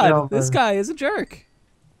 my get god, all this the- guy is a jerk.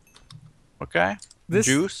 Okay. This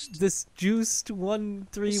Juiced? This juiced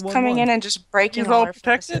 1311. Just coming in and just breaking He's all all our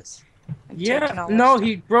protected? furnaces. And taking Yeah. all our No, stuff.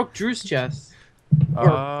 he broke Drew's chest.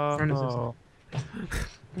 Furnaces. Oh.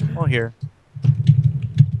 Oh, here.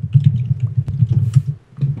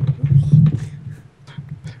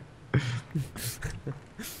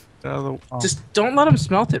 Oh. Just don't let him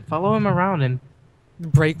smelt it. Follow him around and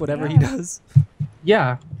break whatever he Yeah. does.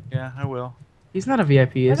 yeah. Yeah, I will. He's not a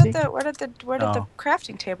VIP, Where is did he? the Oh.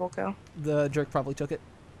 crafting table go? The jerk probably took it.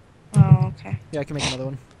 Oh, okay. Yeah, I can make another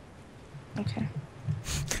one. Okay.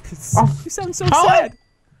 You sound so Oh. sad.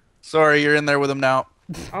 Sorry, you're in there with him now.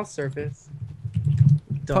 I'll surface.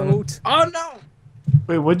 Done. Pote. Oh no!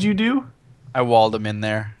 Wait, what'd you do? I walled him in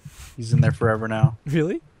there. He's in there forever now.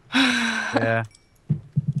 Really? Yeah.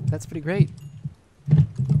 That's pretty great.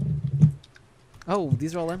 Oh,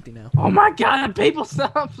 these are all empty now. Oh my god, people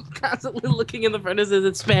stop constantly looking in the furnaces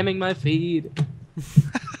and spamming my feed.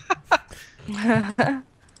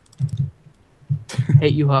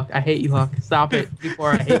 Hate you, Huck. I hate you, Huck. Stop it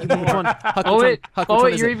before I hate you Which more. one? Huck, Oh, which wait. one? Huck, Oh, which wait,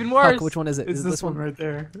 one is you're it? even worse. Huck, which one is it? It's Is this one right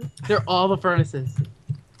there. They're all the furnaces.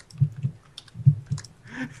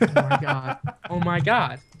 Oh my god. Oh my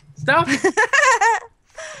god. Stop it.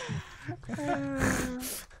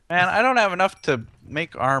 Man, I don't have enough to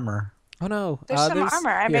make armor. Oh no. There's some armor.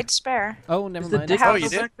 I here. made spare. Oh, never Is the mind. dick Oh, you also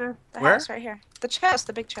did? back there? The Where? house right here. The chest,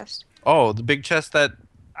 the big chest. Oh, the big chest that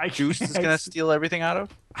I Juice is gonna steal everything out of?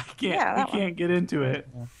 I can't. Yeah, we that one. can't get into it.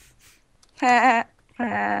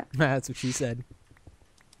 That's what she said.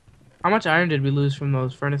 How much iron did we lose from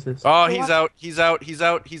those furnaces? Oh, What? he's out. He's out. He's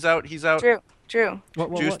out. He's out. He's out. Drew.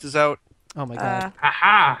 What? Juiced is out. Oh my god.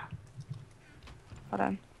 Haha! Hold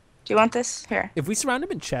on. Do you want this? Here. If we surround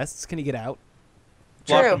him in chests, can he get out?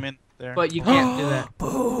 Block Drew. him in there. But you can't do that.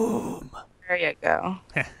 Boom. There you go.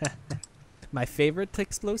 My favorite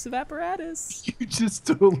explosive apparatus. You just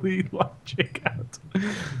totally locked Jake out.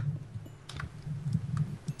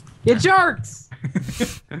 You jerks!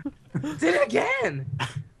 Did it again!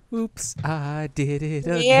 Oops, I did it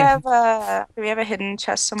Do we again. have a hidden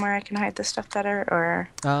chest somewhere I can hide this stuff better, or?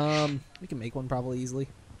 We can make one probably easily.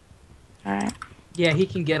 All right. Yeah, he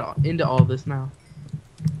can get into all this now.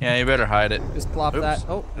 Yeah, you better hide it. Just plop Oops. that.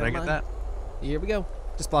 Oh, Did I never get mind. that? Here we go.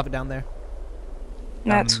 Just plop it down there.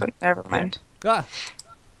 That's what. Never mind. Ah.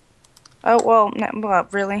 Oh well. No, well,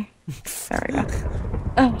 really? There we go.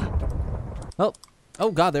 Oh.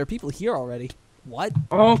 Oh god, there are people here already. What?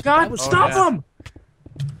 Oh god, was- stop yeah. him!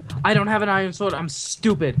 I don't have an iron sword, I'm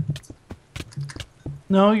stupid.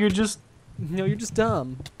 No, you're just. No, you're just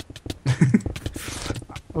dumb. I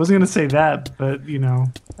was gonna say that, but you know,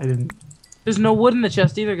 I didn't. There's no wood in the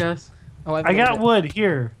chest either, guys. Oh, I got wood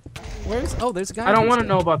here. Where's? Oh, there's a guy. I don't here want to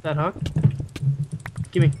still. know about that, Huck.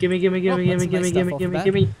 Gimme. Oh, that's some nice stuff off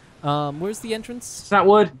the Where's the entrance? It's not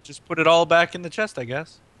wood. Just put it all back in the chest, I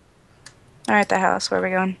guess. All right, the house. Where are we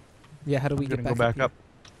going? Yeah, how do we I'm get gonna back go back up.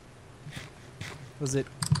 here? Was it?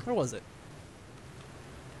 Where was it?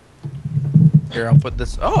 Here, I'll put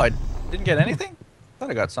this. Oh, I didn't get anything? Thought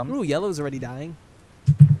I got some. Ooh, yellow's already dying.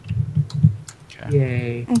 Okay.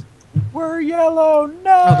 Yay. We're yellow.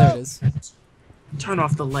 No. Oh, there it is. Turn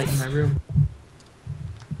off the light in my room.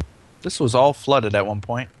 This was all flooded at one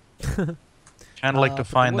point. Kind of like Put to the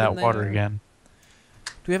find wood that in water there. again.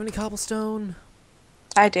 Do we have any cobblestone?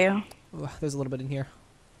 I do. Ooh, there's a little bit in here.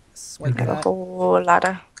 Swipe I have a that. whole lot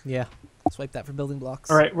of. Yeah. Swipe that for building blocks.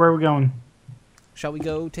 All right, where are we going? Shall we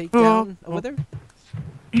go take down a wither?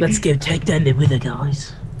 Let's go take down the wither,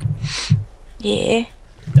 guys. Yeah.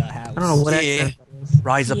 The house. I don't know what Yeah. accent that is.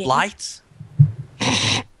 Rise of Yeah. lights.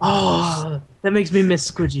 Oh, that makes me miss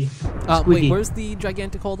Squidgy. Wait, Squiggy. where's the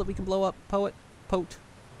gigantic hole that we can blow up? Pote?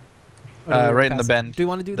 Or do we Right in the pass it? bend. Do we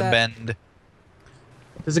want to do The that? bend.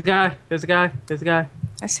 There's a guy. There's a guy. There's a guy.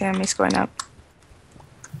 I see him. He's going up.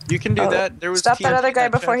 You can do Oh, that. There was Stop that TNT other in guy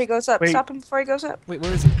that before he chest. goes up. Wait. Stop him before he goes up. Wait,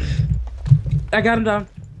 where is he? I got him down.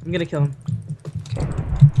 I'm gonna kill him.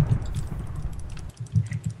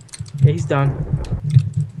 Yeah, he's done.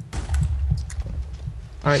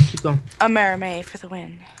 Alright, keep going. A Maramay for the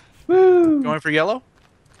win. Woo! Going for yellow?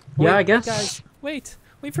 Yeah, I Wait, guess. Guys, wait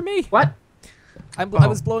for me. What? I Oh.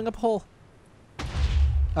 was blowing up a hole.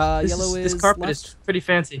 Yellow is this carpet left. is pretty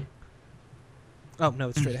fancy. Oh no,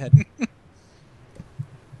 it's straight ahead.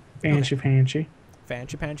 Fancy. Panchy.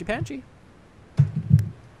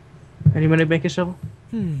 Anybody make a shovel?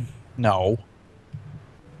 No.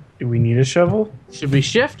 Do we need a shovel? Should we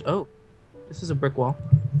shift? Oh, this is a brick wall.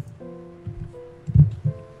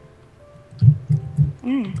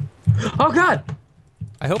 Oh God!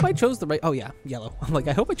 I hope I chose the right. Oh yeah, yellow. I'm like,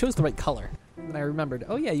 I hope I chose the right color. And I remembered.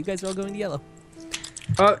 Oh yeah, you guys are all going to yellow.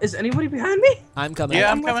 Is anybody behind me? I'm coming.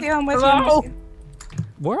 Yeah, I'm I'm with coming. you. I'm with you. I'm with you.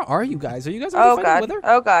 Where are you guys? Are you guys Oh already fighting God. with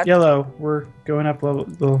her? Oh God. Yellow. We're going up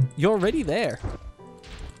level. You're already there.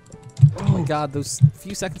 Oh my God, those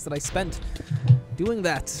few seconds that I spent doing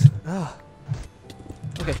that. Ugh.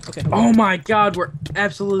 Okay. Oh my God, we're Oh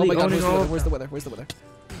absolutely my God, owning all. where's the weather? Where's the weather?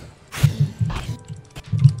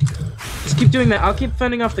 Just keep doing that. I'll keep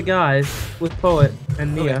fending off the guys with Poet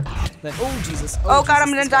and Nia. Then, oh Jesus. Oh God, Jesus, I'm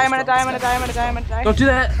gonna this die. guy's I'm gonna strong, die. I'm this gonna guy. die. I'm gonna die. I'm gonna die. Don't do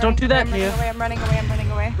that. Don't do that, I'm running Nia. away. I'm running away. I'm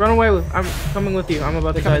running away. Run away with. I'm coming with you. I'm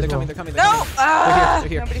about to They're die coming. as They're well. coming. They're coming. No! Ah! They're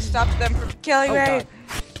here. Nobody stopped them from killing Oh, me. God.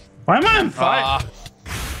 Why am I on fire?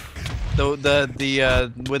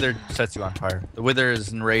 The wither sets you on fire. The wither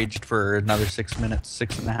is enraged for another 6 minutes,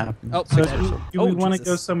 6.5. Oh, So my bad. do we Oh, want to Jesus.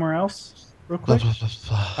 go somewhere else real quick?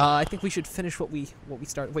 I think we should finish what we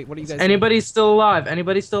started. Wait, what are you guys? Anybody still alive?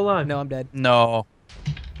 Anybody still alive? Doing? No, I'm dead. No.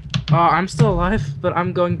 I'm still alive, but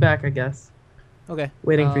I'm going back, I guess. Okay.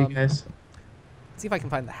 Waiting for you Um, guys. See if I can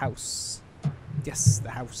find the house. Yes,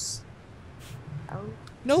 the house. Oh.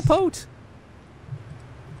 No Pote.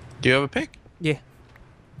 Do you have a pick? Yeah.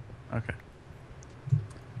 Okay.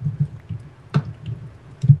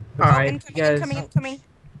 Alright, incoming, guys. incoming.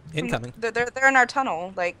 Incoming. They're in our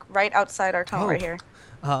tunnel, like right outside our tunnel, Oh. right here.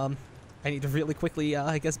 I need to really quickly,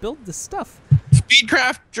 I guess, build this stuff.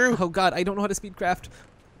 Speedcraft, Drew. Oh God, I don't know how to speedcraft.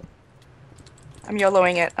 I'm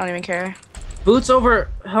YOLOing it. I don't even care. Boots over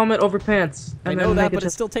helmet over pants. I and know then that, make but it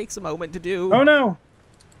chest- still takes a moment to do. Oh no!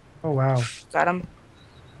 Oh wow! Got him.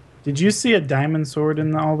 Did you see a diamond sword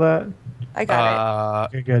in all that? I got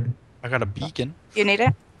Okay, good. I got a beacon. it. You need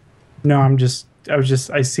it? No,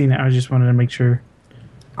 I seen it. I just wanted to make sure.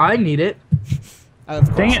 I need it. Of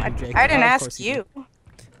course Dang you it. do, Jake. I didn't Of ask course you. do.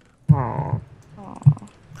 Aw.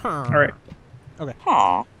 Huh. All right.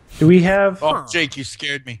 Aw. Do we have? Oh, Jake, you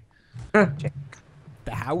scared me. The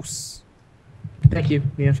house. Thank you,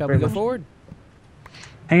 Nia. Shall we very go much. forward?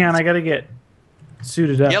 Hang on, I gotta get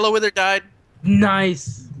suited up. Yellow wither died.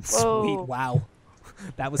 Nice. Whoa. Sweet. Wow.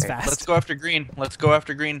 That was Very- fast. Let's go after green. Let's go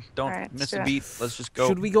after green. Don't Alright, let's miss do a it. beat. Let's just go.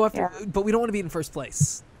 Should we go after? Yeah. But we don't want to be in first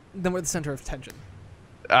place. Then we're the center of attention.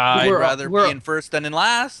 I'd We're- rather we're- be in first than in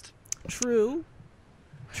last. True.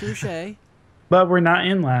 True, Shay. But we're not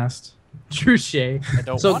in last. True shade. I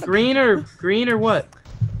don't So want green or what?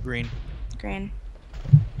 green. Green.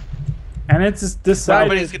 And it's decided.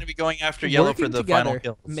 Somebody's gonna be going after yellow Working for the together final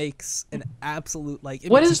kills. makes an absolute like.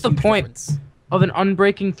 It What makes is a the huge point? difference. Oh, Of an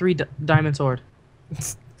unbreaking diamond sword.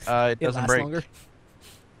 It It doesn't lasts break. longer.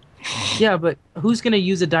 Yeah, but who's gonna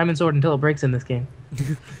use a diamond sword until it breaks in this game?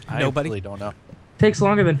 I Nobody. really don't know. Takes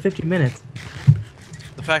longer than 50 minutes.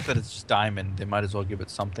 The fact that it's just diamond, they might as well give it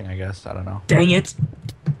something, I guess. I don't know. Dang it!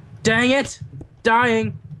 Dang it!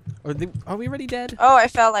 Dying. Are we already dead? Oh, I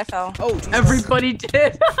fell. Oh, Jesus. Everybody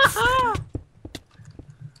did.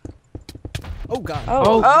 Oh God. Oh.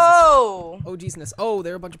 Oh. Oh. Oh Jesus. Oh,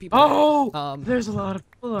 there are a bunch of people. Oh, there's a lot of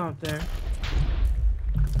people out there.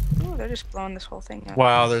 Ooh, they're just blowing this whole thing up.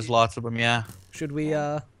 Wow, there's lots of them. Yeah. Should we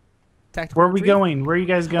tactical? Where are we retreat? going? Where are you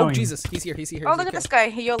guys going? Oh Jesus, he's here. He's here. Oh, he's look at here. this guy.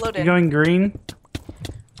 He YOLO'd You it. going green?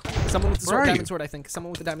 Someone with the Where sword, are diamond you? sword. I think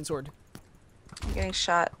someone with the diamond sword. I'm getting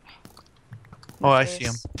shot. in Oh, the I see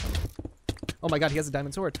him. face. Oh my God, he has a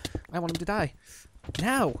diamond sword. I want him to die.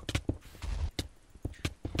 Now.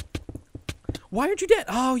 Why aren't you dead?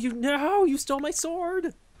 Oh, you stole my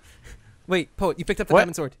sword. Wait, Poet, you picked up the What?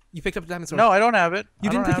 diamond sword. You picked up the diamond sword. No, I don't have it. you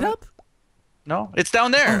I didn't don't pick it have up. No, it's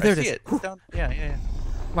down there. Oh, there I it see is. it. It's down. Yeah.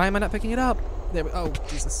 Why am I not picking it up? There. Oh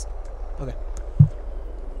Jesus. Okay.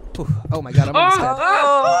 Whew. Oh my God, I'm almost dead.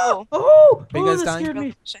 Oh. Oh, Are you guys that dying? scared me.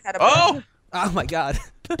 Wish I had a Oh! Oh my God.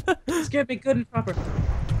 Scared me good and proper.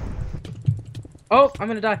 Oh, I'm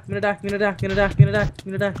gonna die. I'm gonna die. I'm gonna die. I'm gonna die. I'm gonna die.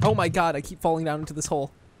 I'm gonna die. Oh my god, I keep falling down into this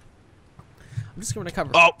hole. I'm just gonna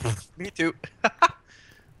recover. Oh, me too.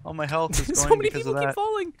 All my health is going So many because people of keep that.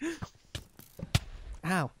 falling.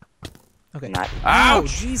 Ow. Okay. Not. Ow,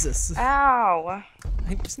 Ouch! Jesus. Ow.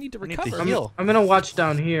 I just need to I need to recover. heal. I'm gonna watch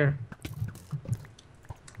down here.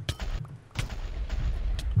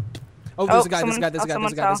 Oh, there's Oh, a guy, there's a guy, there's a guy,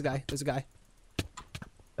 someone there's a guy, there's a guy, there's a guy.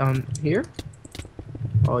 Down here?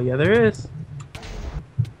 Oh yeah, there is.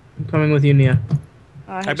 I'm coming with you, Nia.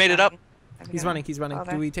 I made it up. He's running, he's running.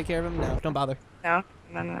 Bother. Do we take care of him? No, don't bother. No.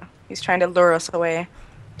 He's trying to lure us away.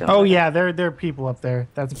 Don't Oh bother. yeah, there are people up there.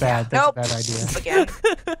 That's bad. That's Nope. a bad idea.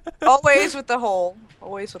 Again. Always with the hole.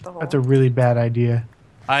 Always with the hole. That's a really bad idea.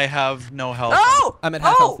 I have no health. Oh! I'm at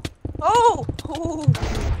half Oh! health. Oh! Oh!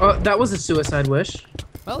 Oh, that was a suicide wish.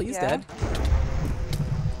 Well, he's Yeah. dead.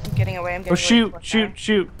 I'm getting away. I'm getting Oh shoot, away. shoot,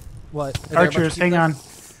 shoot. What? Are there a bunch of Archers, people hang there? on.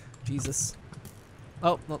 Jesus.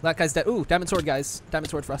 Oh, well, that guy's dead. Ooh, diamond sword, guys. Diamond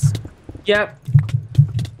sword for us. Yep.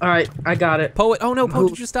 Alright, I got it. Poet. Oh no, Poet, Who-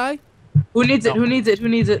 did you just die? Who needs it? No. Who needs it? Who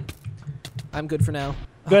needs it? I'm good for now.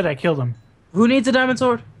 Good, I killed him. Who needs a diamond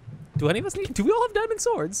sword? Do any of us need? Do we all have diamond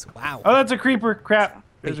swords? Wow. Oh, that's a creeper. Crap.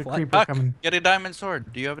 There's Wait, a what? creeper Huck, coming. get a diamond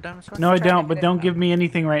sword. Do you have a diamond sword? No, I Trying to don't, get but it don't out. give me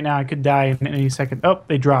anything right now. I could die in any second. Oh,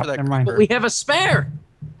 they dropped. that Never mind. But we have a spare.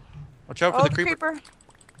 Watch out for Oh, the creeper.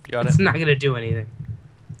 You got It's it. not gonna do anything.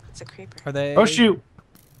 It's a creeper. Are they? Oh shoot.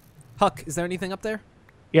 Huck, is there anything up there?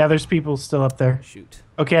 Yeah, there's people still up there. Shoot.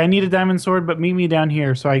 Okay, I need a diamond sword, but meet me down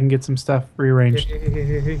here so I can get some stuff rearranged.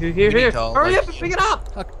 Here. need to all, Hurry like- up and pick it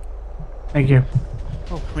up. Thank you.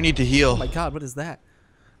 We need to heal. Oh my god, what is that?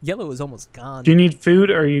 Yellow is almost gone. Do you need food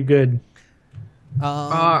or are you good?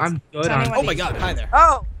 I'm good on. anyone Oh my god, hi there.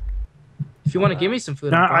 Oh! If you want to give me some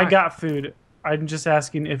food, No, I'm I fine. got food. I'm just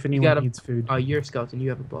asking if anyone got a- needs food. Oh, you're a skeleton. You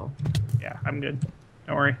have a bow. Yeah, I'm good.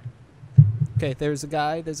 Don't worry. Okay, there's a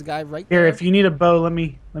guy right Here, there. if you need a bow, let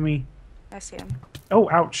me. I see him. Oh,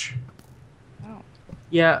 ouch.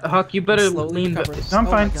 Yeah, Huck, you better Slowly lean back. recovering. No, I'm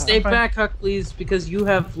Oh my fine. God. Stay I'm fine. back, Huck, please, because you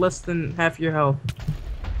have less than half your health.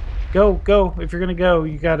 Go. If you're gonna go,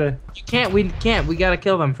 you gotta. You can't. We can't. We gotta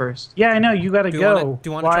kill them first. Yeah, I know. You gotta Do you go. wanna- do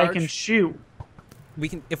you wanna While I charge? can shoot. We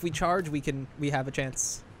can, if we charge, we have a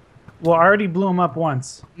chance. Well, I already blew him up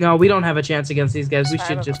once. No, we don't have a chance against these guys. We I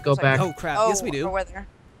should don't just know. go back. Oh crap! Oh, yes, we do. Or were there?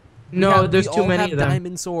 No, there's we too all many have of them.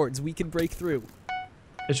 diamond swords. We can break through.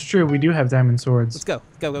 It's true. We do have diamond Let's swords. go.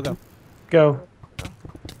 Go. Go.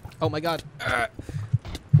 Oh my god.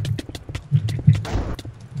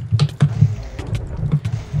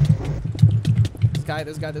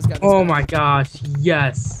 There's a guy. Oh my gosh,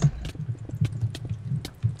 yes.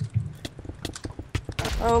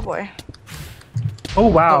 Oh boy. Oh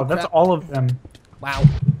wow, Oh, that's crap. all of them. Wow.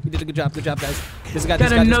 You did a good job, guys. There's a guy, Got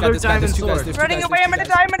there's a guy, another there's a guy, there's diamond two guys, sword. there's two Running guys, away, there's I'm two gonna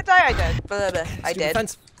guys. die, I'm gonna die. I did. Blah, blah, blah. I Stupid did.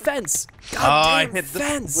 Fence. Oh, I God hit damn the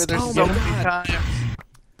fence. wither Oh so my many god. times.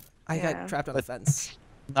 I Yeah. got trapped on a fence.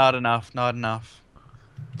 Not enough.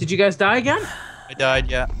 Did you guys die again? I died,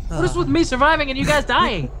 yeah. What is with me surviving and you guys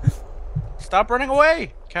dying? Stop running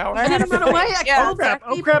away, coward. I didn't run away. I Yeah. killed Crap! that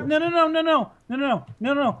Oh crap!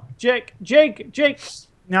 No! Jake!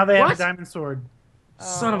 Now they have What? a diamond sword.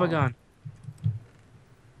 Son of a gun.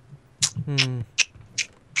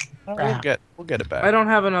 We'll get it back. I don't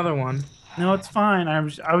have another one. No, it's fine. I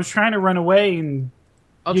was trying to run away and.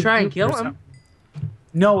 I'll you try and goofed kill or him. something.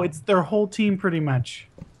 No, it's their whole team pretty much.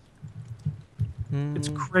 It's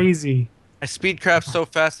Hmm. crazy. I speedcraft so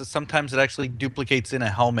fast that sometimes it actually duplicates in a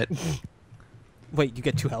helmet. Wait, you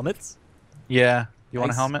get two helmets? Yeah. You want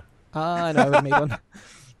a Nice. helmet? No, I would have made one.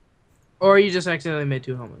 Or you just accidentally made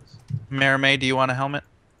two helmets. Marimay, do you want a helmet?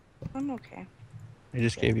 I'm okay. I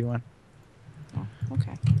just gave you one.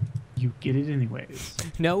 Okay. You get it anyways.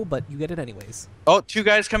 No, but you get it anyways. Oh, two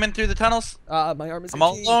guys come in through the tunnels. My arm is I'm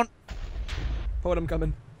all itchy. alone. Poet, I'm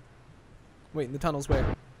coming. Wait, in the tunnels where?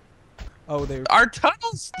 Oh, they're Our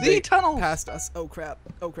tunnels! they The tunnels! past us. Oh crap.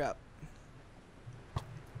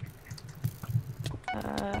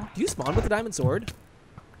 Do you spawn with the diamond sword?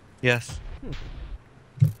 Yes.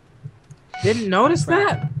 Didn't notice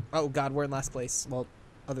Crap. that? Oh god, we're in last place. Well,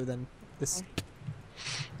 other than this.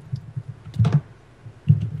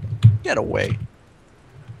 Get away.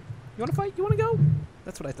 You wanna fight? You wanna go?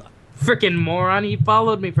 That's what I thought. Freaking moron. He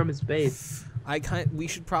followed me from his base. We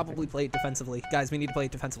should probably play it defensively. Guys, we need to play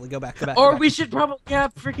it defensively. Go back. Go Or back. we should probably, yeah,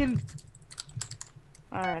 freaking.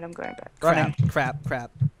 Alright, I'm going back. Running. Crap.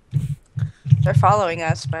 They're following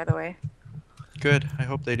us, by the way. Good. I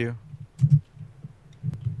hope they do.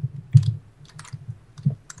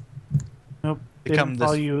 Nope. They come didn't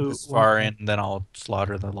follow you this far in, then I'll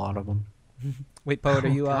slaughter the lot of them. Wait, Poet, are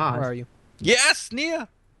Oh, you God. where are you? Yes, Nia!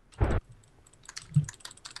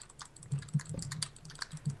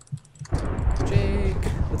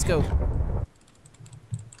 go.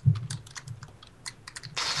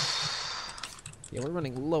 Yeah, we're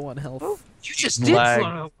running low on health. You just did Lag. slow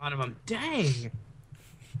a lot of them. Dang.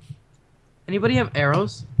 Anybody have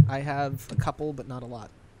arrows? I have a couple, but not a lot.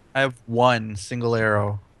 I have one single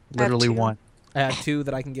arrow. I have Literally two. one. I have 2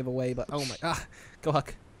 that I can give away, but oh my, go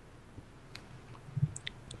Huck.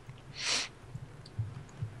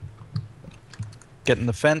 Getting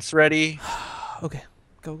the fence ready. Okay,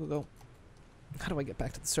 go. How do I get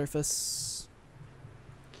back to the surface?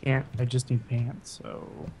 Can't. I just need pants, so.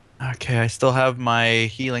 Okay, I still have my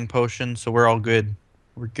healing potion, so we're all good.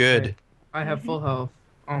 We're good. Right. I have full health.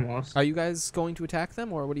 Almost. Are you guys going to attack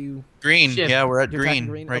them, or what do you... Green. Shift. Yeah, we're at You're attacking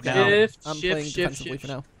green green? right Okay. now. Shift, I'm shift, playing shift, defensively shift. for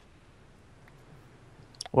now.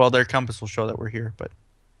 Well, their compass will show that we're here, but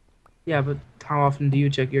Yeah, but how often do you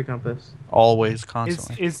check your compass? always, Is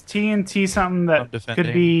constantly. TNT something I'm that defending.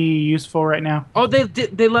 could be useful right now? Oh, they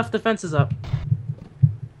left the fences up.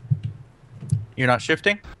 You're not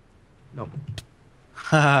shifting? Nope.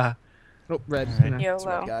 Haha. Oh, red. Alright. It's a red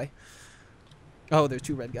YOLO. guy. Oh, there's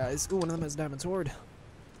 2 red guys. Ooh, one of them has a diamond sword.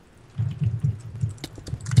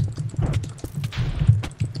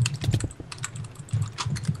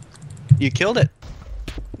 You killed it.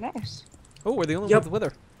 Nice. Oh, we're the only Yep. ones with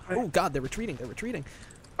her. Oh god, they're retreating.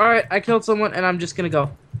 All right, I killed someone, and I'm just gonna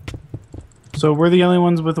go. So we're the only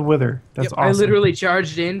ones with a wither. That's Yep, awesome. I literally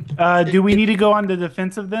charged in. Do we need to go on the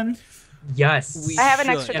defensive then? Yes. We I have an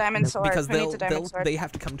should, extra diamond sword. because Who needs a diamond sword? they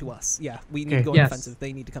have to come to us. Yeah, we need Okay. to go Yes. defensive.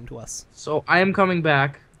 They need to come to us. So I am coming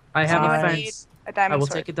back. I have a Anyone need fence. a I diamond will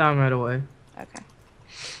sword? take it down right away. Okay.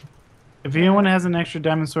 If anyone has an extra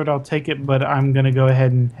diamond sword, I'll take it, but I'm going to go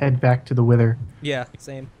ahead and head back to the wither. Yeah,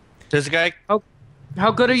 same. There's a guy.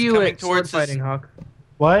 How good are you coming at sword towards us. fighting, Hawk?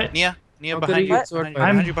 What? Nia, How good behind are you. you at sword Behind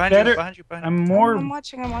fighting? I'm you, behind better- you, behind you, behind you. I'm more... I'm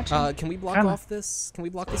watching. Can we block Kinda. off this? Can we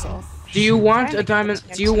block this off? Do you want trying a to get the diamond?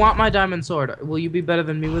 Do you TNT. want my diamond sword? Will you be better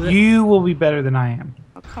than me with it? You will be better than I am.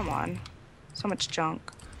 Oh, come on. So much junk.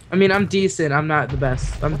 I mean, I'm decent. I'm not the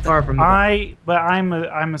best. I'm far from the best. I'm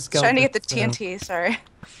a skeleton. Trying to get the so- TNT. Sorry.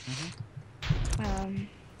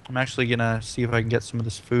 I'm actually gonna see if I can get some of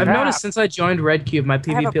this food. I've Ah. noticed since I joined RedCubed, my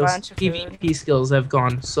have a bunch of PvP skills have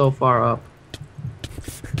gone so far up.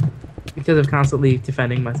 Because of constantly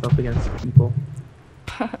defending myself against people.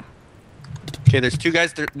 Okay, there's 2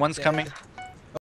 guys. One's Yeah. coming.